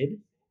already said.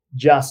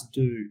 Just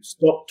do.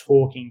 Stop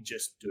talking,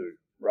 just do,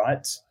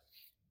 right?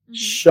 Mm-hmm.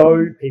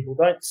 Show people.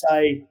 Don't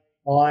say,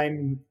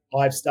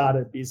 I've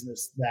started a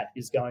business that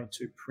is going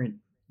to print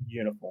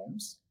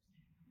uniforms.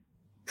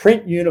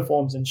 Print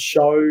uniforms and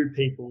show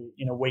people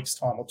in a week's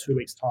time or 2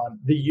 weeks' time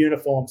the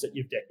uniforms that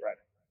you've decorated,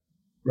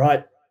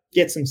 right?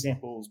 Get some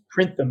samples,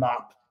 print them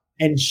up,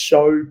 and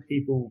show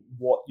people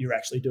what you're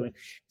actually doing.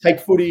 Take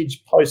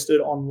footage, post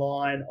it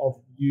online of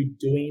you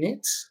doing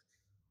it,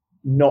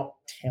 not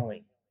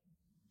telling,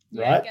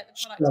 right? Get the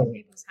product in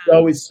people's hands.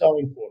 So is so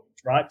important,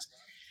 right?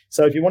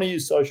 So if you want to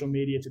use social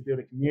media to build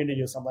a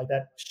community or something like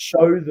that,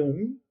 show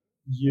them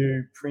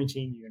you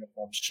printing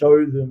uniforms,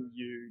 show them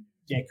you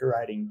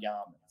decorating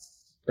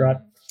garments, right?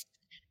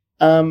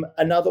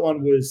 Another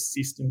one was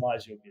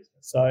systemize your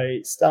business. So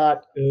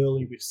start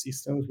early with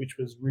systems, which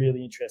was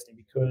really interesting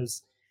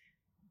because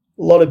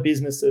a lot of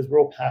businesses, we're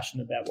all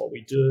passionate about what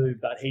we do,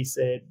 but he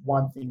said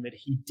one thing that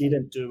he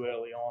didn't do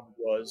early on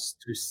was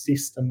to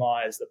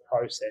systemize the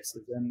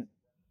processes. And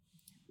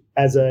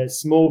as a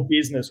small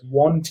business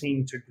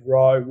wanting to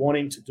grow,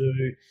 wanting to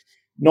do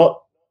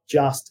not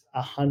just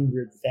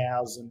 $100,000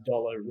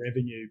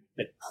 revenue,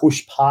 but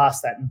push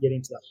past that and get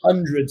into the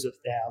hundreds of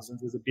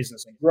thousands as a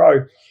business and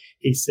grow,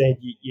 he said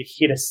you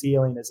hit a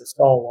ceiling as a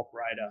sole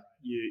operator.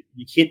 You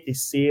hit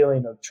this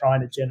ceiling of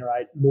trying to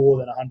generate more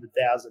than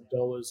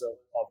 $100,000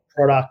 of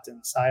product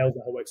and sales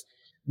and how it works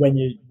when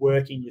you're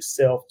working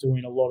yourself,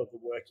 doing a lot of the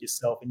work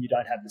yourself, and you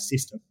don't have the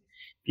system.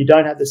 If you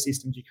don't have the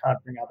systems, you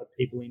can't bring other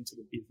people into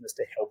the business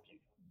to help you.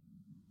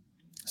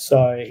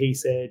 So he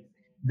said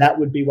that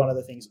would be one of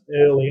the things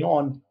early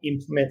on,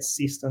 implement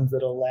systems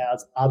that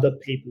allows other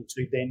people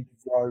to then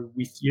grow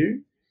with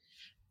you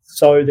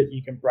so that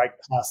you can break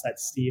past that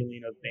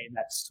ceiling of being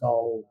that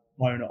sole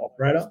owner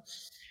operator.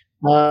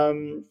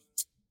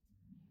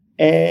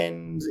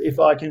 And if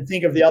I can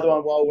think of the other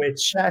one while we're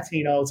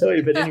chatting, I'll tell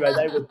you. But anyway,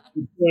 they're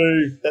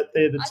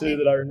the two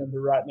that I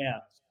remember right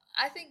now.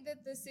 I think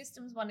that the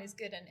systems one is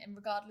good, and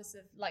regardless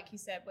of, like you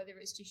said, whether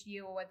it's just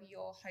you or whether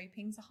you're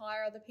hoping to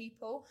hire other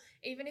people,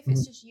 even if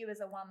it's just you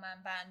as a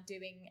one-man band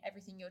doing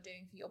everything you're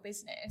doing for your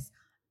business,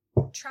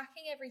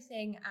 tracking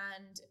everything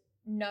and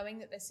knowing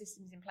that there's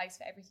systems in place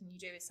for everything you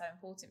do is so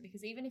important,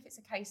 because even if it's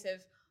a case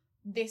of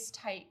this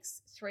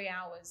takes 3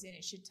 hours and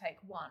it should take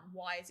 1,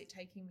 why is it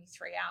taking me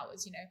 3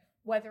 hours?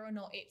 Whether or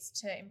not it's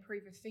to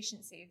improve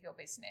efficiency of your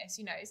business,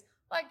 it's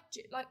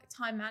like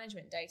time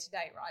management day to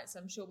day, right? So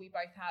I'm sure we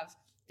both have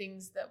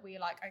things that we're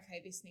like,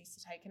 okay, this needs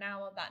to take an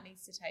hour, that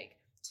needs to take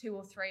 2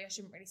 or 3. I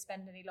shouldn't really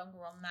spend any longer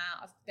on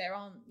that. There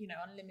aren't,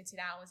 unlimited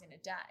hours in a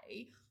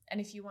day.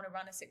 And if you want to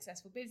run a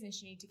successful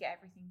business, you need to get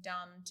everything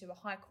done to a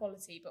high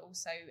quality, but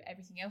also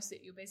everything else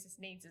that your business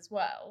needs as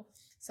well.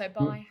 So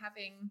by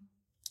having,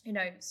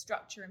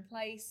 structure in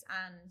place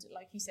and,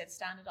 like you said,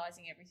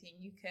 standardizing everything,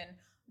 you can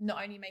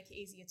not only make it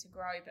easier to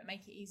grow, but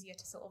make it easier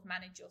to sort of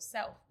manage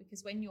yourself.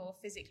 Because when you're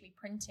physically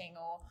printing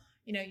or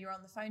you're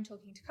on the phone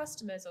talking to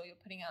customers, or you're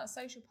putting out a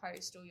social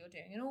post, or you're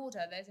doing an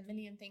order, there's a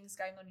million things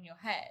going on in your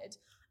head.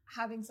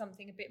 Having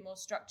something a bit more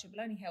structured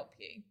will only help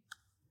you.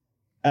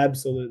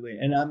 Absolutely.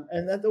 And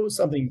that was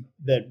something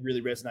that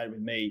really resonated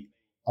with me.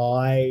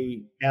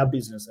 Our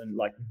business, and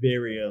like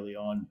very early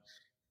on,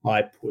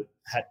 I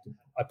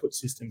put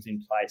systems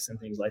in place and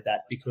things like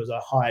that, because I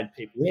hired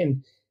people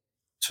in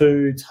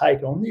to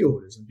take on the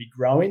orders and be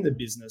growing the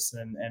business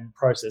and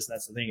process, and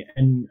that's the thing.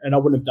 And I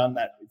wouldn't have done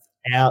that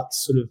without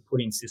sort of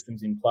putting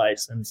systems in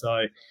place. And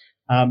so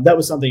that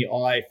was something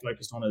I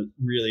focused on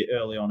really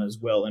early on as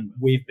well. And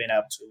we've been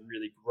able to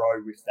really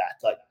grow with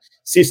that. Like,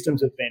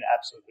 systems have been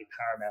absolutely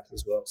paramount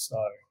as well.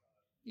 So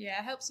yeah,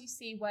 it helps you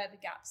see where the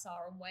gaps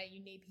are and where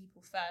you need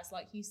people first.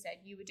 Like you said,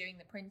 you were doing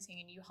the printing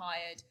and you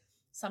hired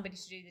somebody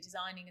to do the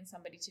designing and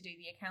somebody to do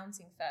the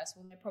accounting first.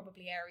 Well, there are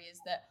probably areas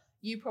that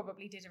you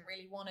probably didn't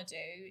really want to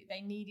do.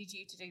 They needed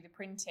you to do the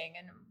printing,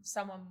 and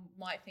someone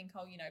might think,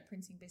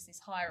 printing business,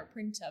 hire a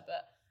printer,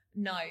 but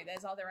no,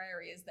 there's other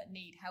areas that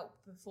need help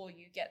before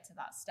you get to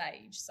that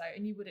stage. So,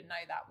 and you wouldn't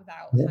know that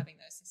without having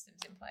those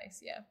systems in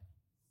place.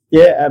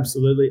 Yeah,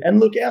 absolutely. And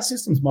look, our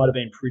systems might have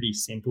been pretty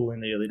simple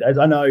in the early days.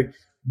 I know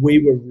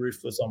we were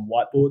ruthless on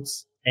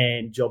whiteboards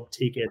and job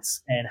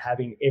tickets and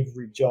having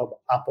every job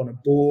up on a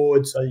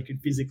board so you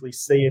could physically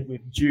see it with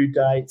due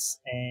dates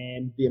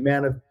and the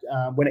amount of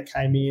when it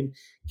came in,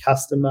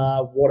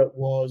 customer, what it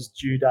was,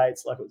 due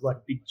dates. Like, it was like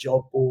a big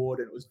job board,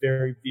 and it was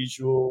very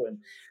visual, and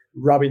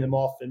rubbing them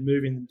off and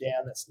moving them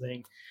down, that sort of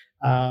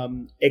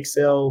thing.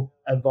 Excel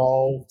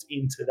evolved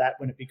into that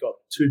when it got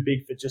too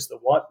big for just the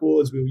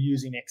whiteboards. We were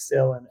using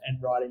Excel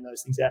and writing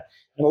those things out.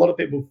 And a lot of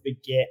people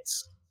forget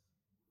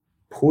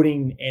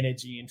putting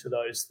energy into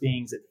those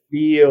things. It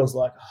feels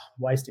like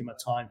wasting my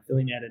time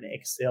filling out an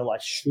Excel. I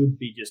should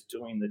be just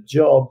doing the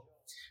job.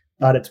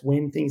 But it's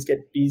when things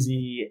get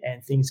busy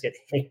and things get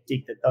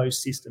hectic that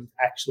those systems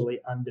actually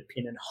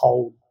underpin and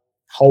hold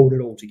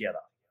it all together,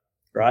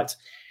 right?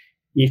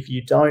 If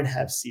you don't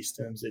have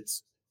systems,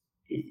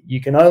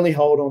 you can only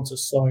hold on to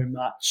so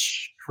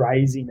much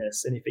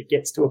craziness. And if it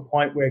gets to a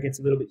point where it gets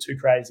a little bit too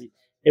crazy,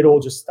 it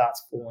all just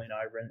starts falling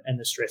over and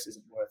the stress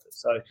isn't worth it.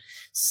 So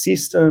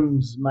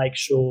systems make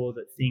sure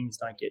that things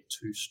don't get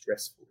too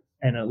stressful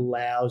and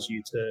allows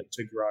you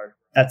to grow.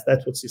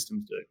 That's what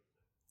systems do.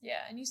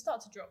 Yeah, and you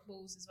start to drop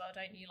balls as well,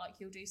 don't you? Like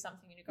you'll do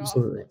something and you go,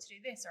 Absolutely. I forgot to do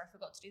this or I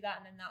forgot to do that.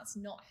 And then that's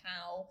not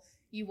how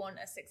you want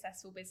a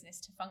successful business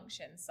to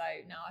function. So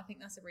no, I think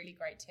that's a really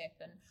great tip.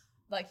 And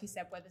like you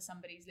said, whether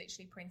somebody's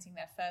literally printing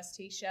their first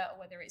t-shirt or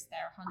whether it's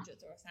their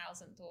 100th or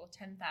 1,000th or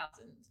 10,000th,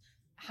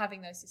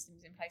 having those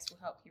systems in place will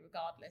help you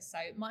regardless. So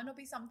it might not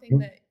be something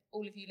that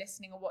all of you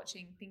listening or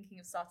watching, thinking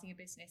of starting a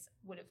business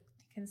would have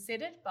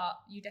considered, but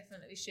you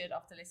definitely should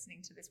after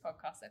listening to this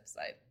podcast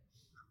episode.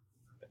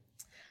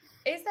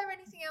 Is there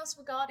anything else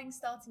regarding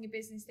starting a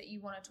business that you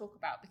want to talk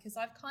about? Because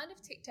I've kind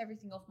of ticked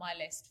everything off my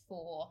list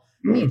for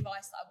the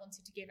advice that I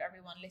wanted to give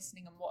everyone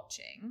listening and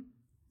watching.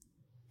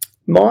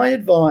 My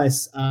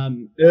advice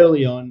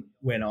early on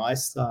when I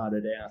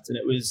started out, and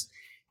it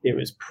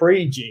was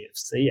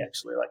pre-GFC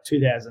actually, like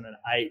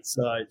 2008.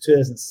 So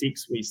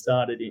 2006 we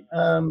started it.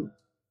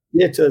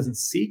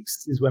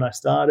 2006 is when I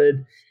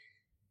started,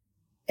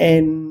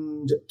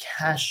 and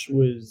cash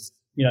was,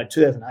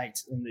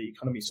 2008, and the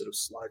economy sort of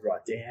slowed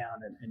right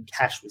down, and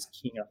cash was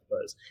king, I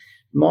suppose.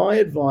 My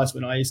advice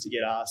when I used to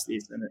get asked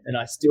this, and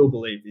I still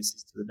believe this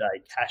is to the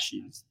day, cash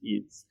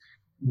is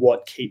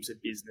what keeps a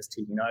business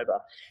ticking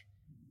over.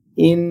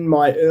 In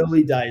my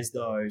early days,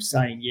 though,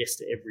 saying yes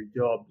to every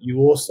job, you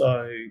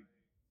also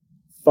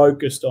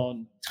focused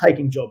on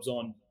taking jobs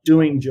on,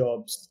 doing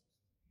jobs,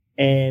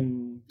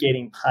 and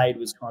getting paid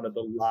was kind of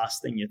the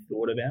last thing you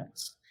thought about.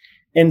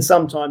 And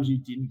sometimes you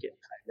didn't get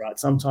paid, right?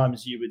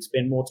 Sometimes you would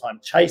spend more time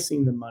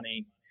chasing the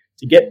money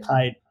to get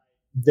paid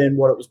than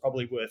what it was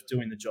probably worth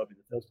doing the job in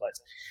the first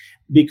place.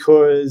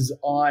 Because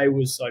I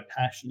was so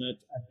passionate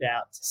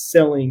about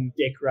selling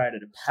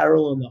decorated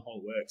apparel and the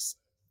whole works,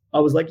 I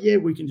was like, yeah,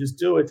 we can just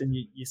do it. And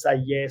you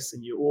say yes,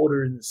 and you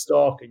order in the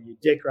stock, and you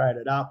decorate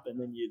it up, and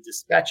then you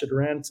dispatch it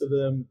around to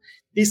them.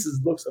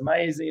 Looks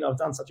amazing. I've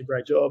done such a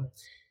great job.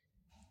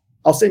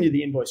 I'll send you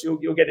the invoice.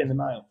 You'll get it in the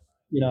mail,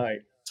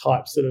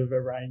 type sort of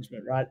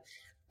arrangement, right?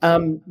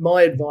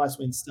 My advice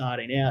when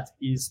starting out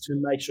is to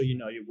make sure you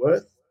know your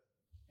worth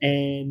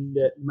and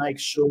make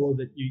sure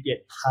that you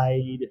get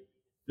paid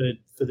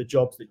for the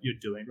jobs that you're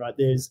doing, right?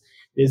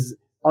 There's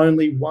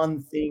only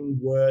one thing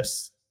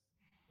worse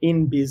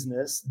in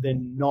business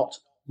than not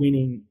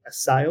winning a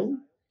sale,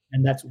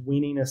 and that's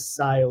winning a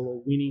sale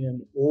or winning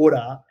an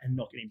order and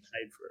not getting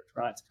paid for it,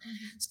 right?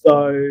 Mm-hmm.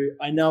 So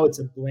I know it's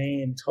a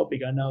bland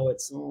topic. I know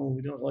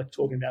we don't like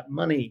talking about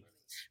money,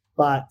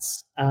 but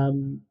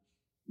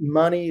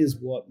money is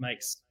what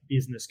makes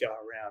business go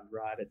around,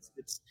 right?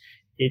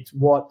 It's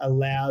what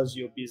allows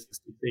your business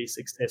to be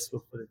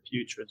successful for the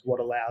future. It's what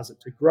allows it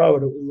to grow.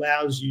 It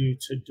allows you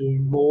to do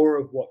more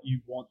of what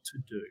you want to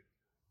do.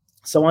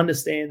 So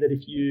understand that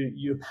if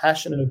you're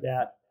passionate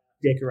about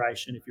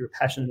decoration, if you're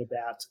passionate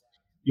about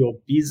your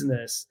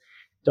business,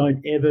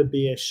 don't ever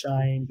be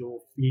ashamed or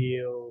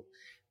feel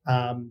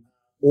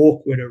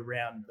awkward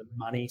around the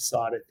money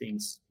side of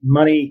things.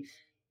 Money,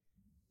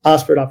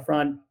 ask for it up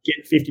front, get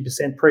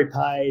 50%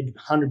 prepaid,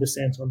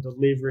 100% on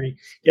delivery,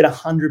 get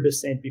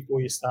 100% before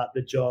you start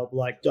the job.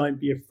 Like,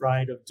 don't be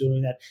afraid of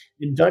doing that.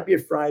 And don't be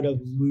afraid of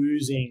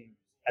losing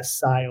a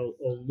sale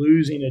or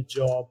losing a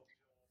job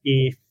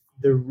if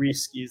the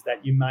risk is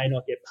that you may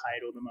not get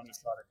paid or the money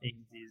side of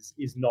things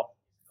is not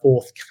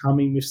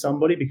forthcoming with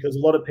somebody, because a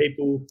lot of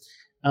people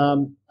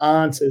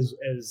aren't as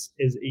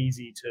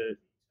easy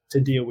to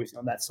deal with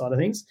on that side of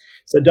things.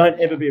 So don't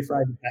ever be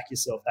afraid to back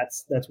yourself.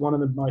 That's one of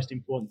the most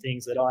important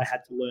things that I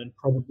had to learn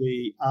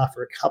probably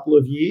after a couple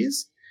of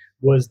years,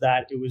 was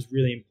that it was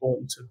really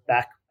important to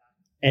back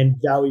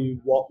and value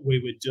what we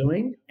were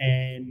doing,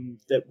 and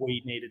that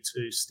we needed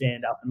to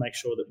stand up and make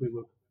sure that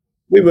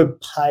we were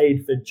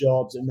paid for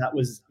jobs, and that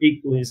was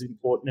equally as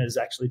important as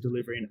actually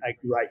delivering a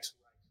great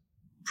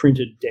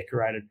printed,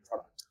 decorated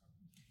product.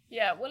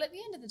 Yeah, well, at the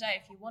end of the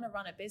day, if you want to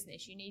run a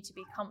business, you need to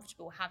be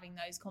comfortable having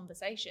those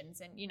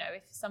conversations. And,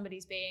 if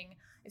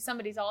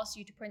somebody's asked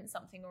you to print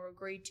something or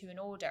agreed to an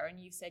order and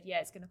you've said, yeah,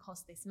 it's going to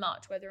cost this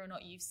much, whether or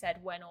not you've said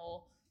when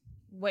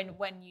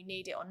you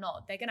need it or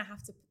not, they're going to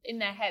have to, in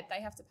their head,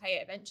 they have to pay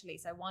it eventually.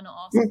 So why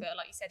not ask for,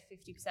 like you said,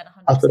 50%,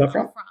 100% up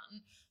front?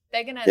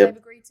 They've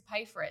agreed to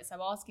pay for it.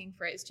 So asking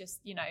for it is just,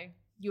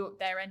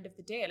 their end of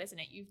the deal, isn't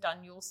it? You've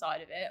done your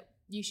side of it.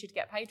 You should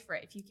get paid for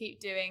it. If you keep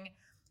doing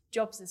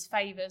jobs as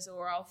favors,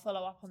 or I'll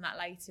follow up on that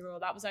later, or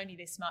that was only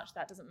this much,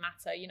 that doesn't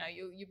matter.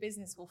 Your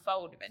business will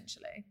fold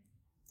eventually.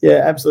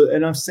 Yeah, absolutely.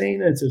 And I've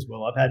seen it as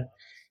well. I've had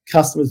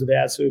customers of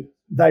ours who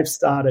they've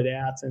started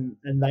out and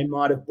they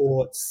might have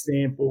bought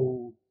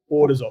sample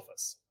orders off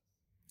us.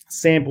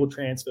 sample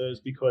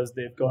transfers because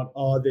they've got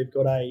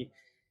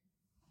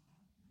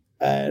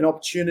an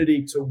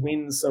opportunity to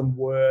win some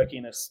work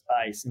in a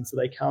space, and so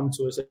they come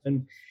to us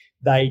and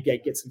they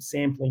get some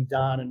sampling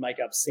done and make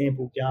up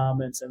sample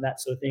garments and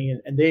that sort of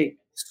thing, and they're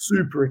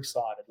super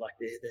excited. Like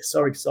they're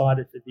so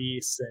excited for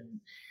this, and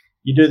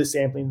you do the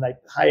sampling, they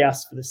pay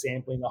us for the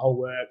sampling, the whole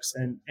works,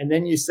 and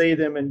then you see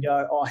them and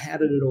go, oh, how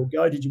did it all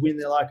go? Did you win?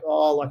 They're like,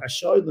 oh, like I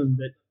showed them,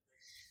 but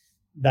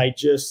they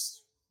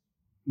just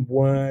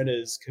weren't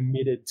as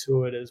committed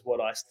to it as what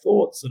I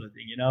thought, sort of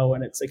thing,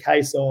 and it's a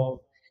case of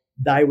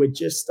they were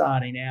just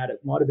starting out.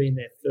 It might have been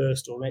their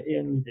first or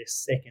only their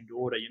second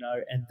order,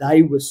 and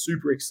they were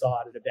super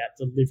excited about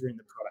delivering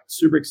the product,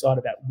 super excited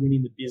about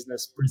winning the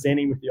business,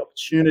 presenting with the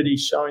opportunity,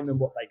 showing them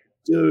what they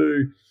could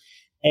do,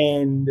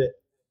 and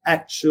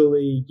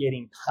actually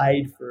getting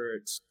paid for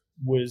it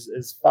was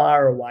as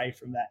far away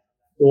from that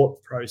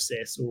thought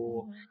process,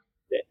 or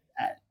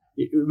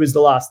it was the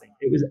last thing.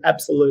 It was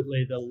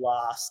absolutely the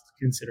last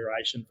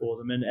consideration for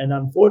them, and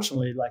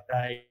unfortunately, like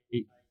they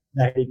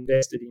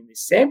invested in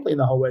this sampling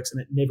the whole works, and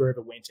it never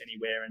ever went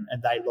anywhere,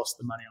 and they lost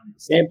the money on the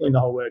sampling the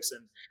whole works,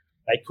 and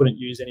they couldn't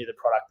use any of the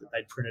product that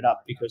they'd printed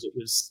up because it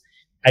was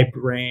a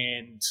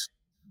brand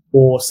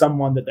or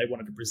someone that they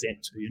wanted to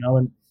present to,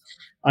 and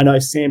I know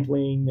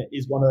sampling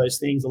is one of those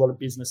things. A lot of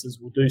businesses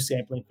will do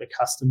sampling for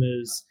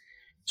customers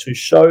to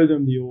show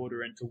them the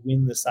order and to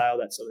win the sale,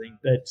 that sort of thing.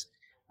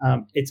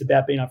 But it's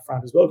about being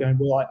upfront as well, going,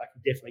 well, I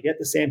can definitely get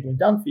the sampling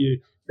done for you,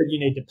 but you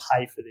need to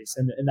pay for this.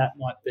 And that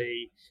might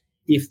be,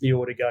 if the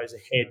order goes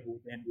ahead, we'll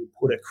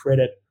put a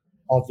credit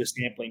of the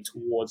sampling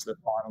towards the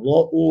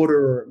final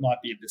order, or it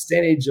might be a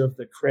percentage of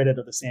the credit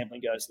of the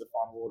sampling goes to the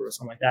final order or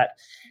something like that.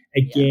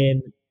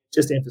 Again,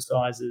 just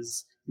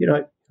emphasizes,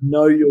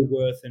 know your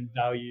worth and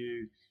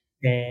value,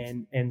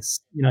 and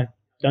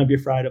don't be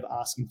afraid of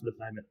asking for the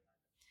payment.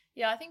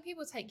 Yeah, I think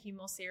people take you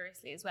more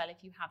seriously as well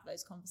if you have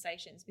those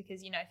conversations,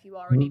 because, if you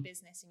are a new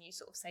business and you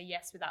sort of say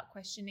yes without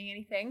questioning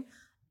anything,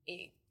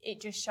 it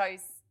just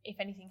shows, if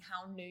anything,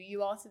 how new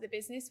you are to the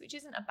business, which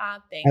isn't a bad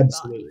thing.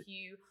 Absolutely. But if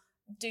you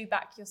do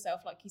back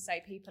yourself, like you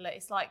say,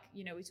 it's like,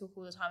 we talk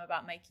all the time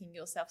about making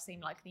yourself seem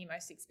like the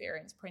most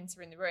experienced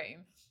printer in the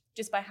room.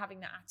 Just by having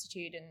that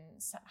attitude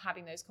and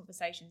having those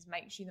conversations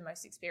makes you the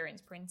most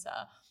experienced printer.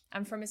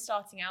 And from a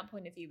starting out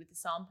point of view with the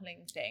sampling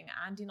thing,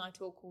 Andy and I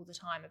talk all the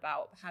time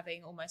about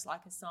having almost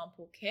like a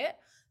sample kit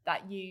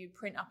that you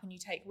print up and you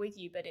take with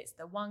you, but it's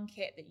the one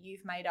kit that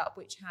you've made up,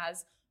 which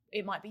has,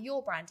 it might be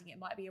your branding, it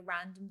might be a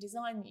random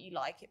design that you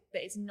like,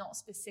 but it's not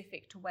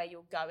specific to where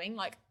you're going.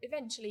 Like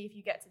eventually, if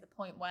you get to the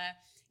point where,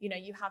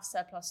 you have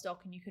surplus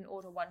stock and you can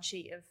order one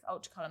sheet of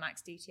Ultracolor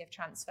Max DTF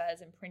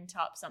transfers and print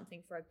up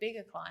something for a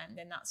bigger client,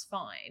 then that's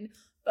fine.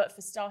 But for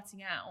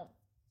starting out,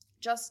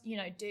 just,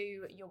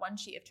 do your one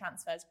sheet of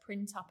transfers,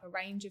 print up a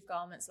range of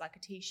garments like a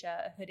t-shirt,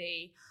 a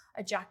hoodie,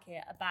 a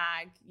jacket, a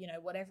bag,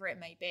 whatever it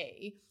may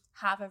be.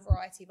 Have a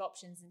variety of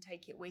options and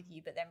take it with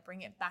you, but then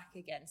bring it back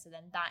again. So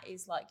then that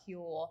is like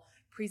your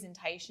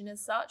presentation as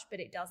such, but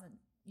it doesn't,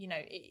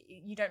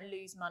 you don't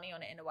lose money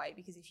on it in a way,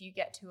 because if you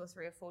get 2 or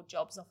 3 or 4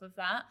 jobs off of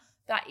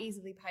that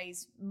easily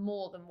pays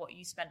more than what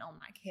you spent on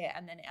that kit.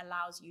 And then it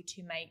allows you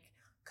to make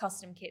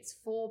custom kits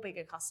for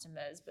bigger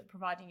customers, but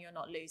providing you're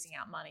not losing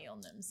out money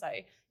on them. So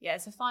yeah,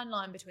 it's a fine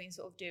line between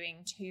sort of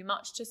doing too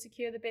much to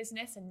secure the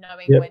business and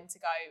knowing when to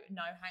go,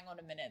 no, hang on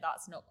a minute,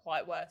 that's not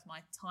quite worth my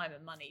time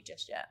and money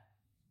just yet.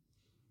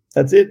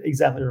 That's it.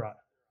 Exactly right.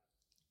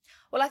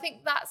 Well, I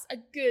think that's a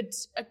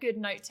good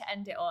note to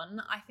end it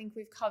on. I think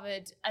we've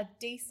covered a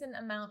decent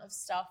amount of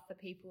stuff for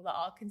people that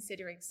are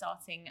considering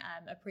starting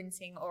a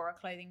printing or a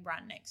clothing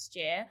brand next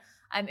year.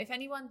 If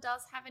anyone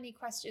does have any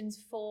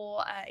questions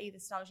for either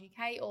Styles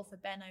UK or for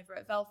Ben over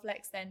at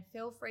Velflex, then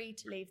feel free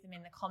to leave them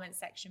in the comment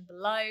section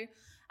below.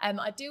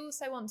 I do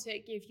also want to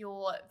give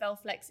your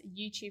Velflex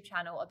YouTube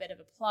channel a bit of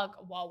a plug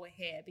while we're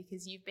here,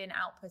 because you've been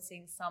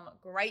outputting some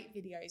great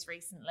videos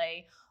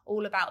recently,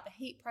 all about the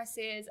heat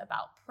presses,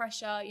 about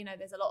pressure.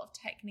 There's a lot of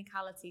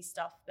technicality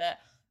stuff that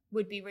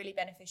would be really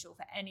beneficial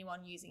for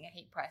anyone using a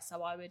heat press.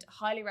 So I would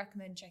highly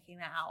recommend checking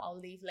that out. I'll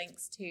leave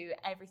links to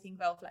everything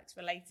Velflex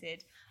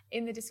related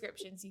in the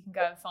description so you can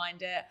go and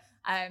find it.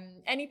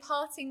 Any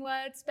parting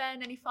words,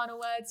 Ben? Any final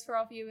words for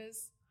our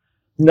viewers?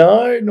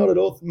 No, not at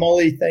all.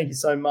 Molly, thank you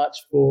so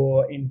much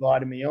for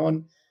inviting me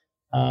on.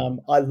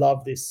 I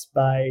love this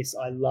space.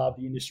 I love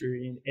the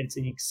industry, and it's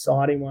an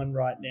exciting one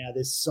right now.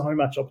 There's so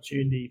much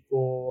opportunity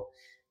for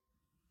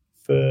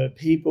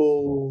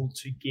people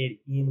to get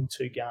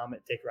into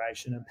garment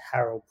decoration,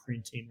 apparel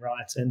printing,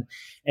 right?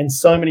 And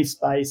so many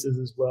spaces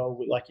as well.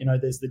 Like,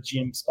 there's the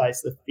gym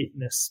space, the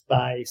fitness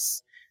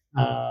space,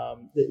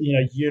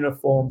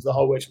 uniforms, the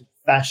whole works with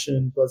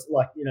fashion, but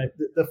like,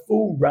 the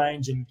full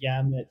range and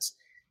gamut.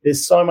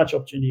 There's so much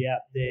opportunity out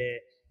there,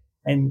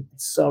 and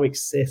it's so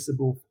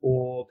accessible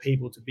for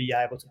people to be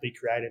able to be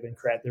creative and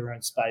create their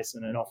own space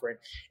and an offering.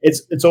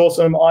 It's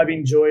awesome. I've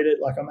enjoyed it.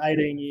 Like, I'm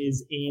 18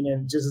 years in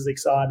and just as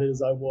excited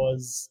as I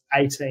was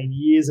 18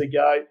 years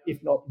ago,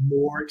 if not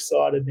more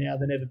excited now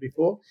than ever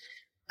before.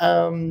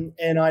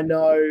 And I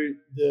know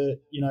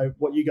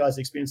what you guys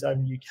experience over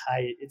in the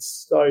UK.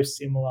 It's so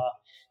similar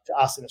to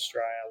us in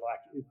Australia.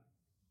 Like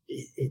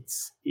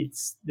it's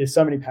there's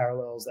so many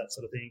parallels, that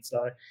sort of thing.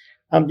 So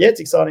it's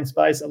exciting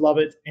space. I love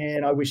it,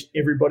 and I wish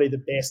everybody the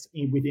best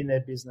within their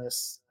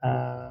business.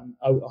 I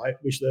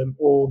wish them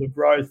all the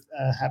growth.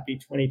 Happy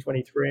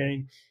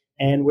 2023,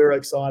 and we're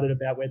excited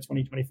about where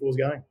 2024 is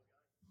going.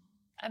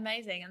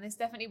 Amazing. And this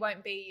definitely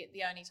won't be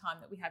the only time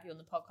that we have you on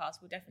the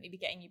podcast. We'll definitely be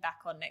getting you back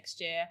on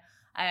next year.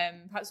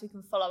 Perhaps we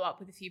can follow up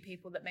with a few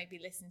people that maybe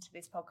listened to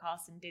this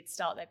podcast and did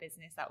start their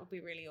business. That would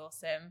be really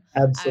awesome.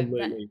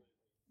 Absolutely.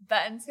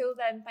 But until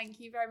then, thank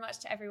you very much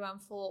to everyone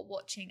for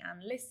watching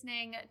and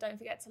listening. Don't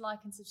forget to like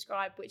and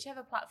subscribe,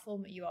 whichever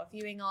platform you are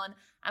viewing on.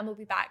 And we'll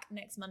be back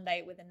next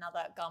Monday with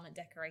another Garment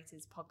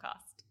Decorators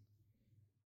podcast.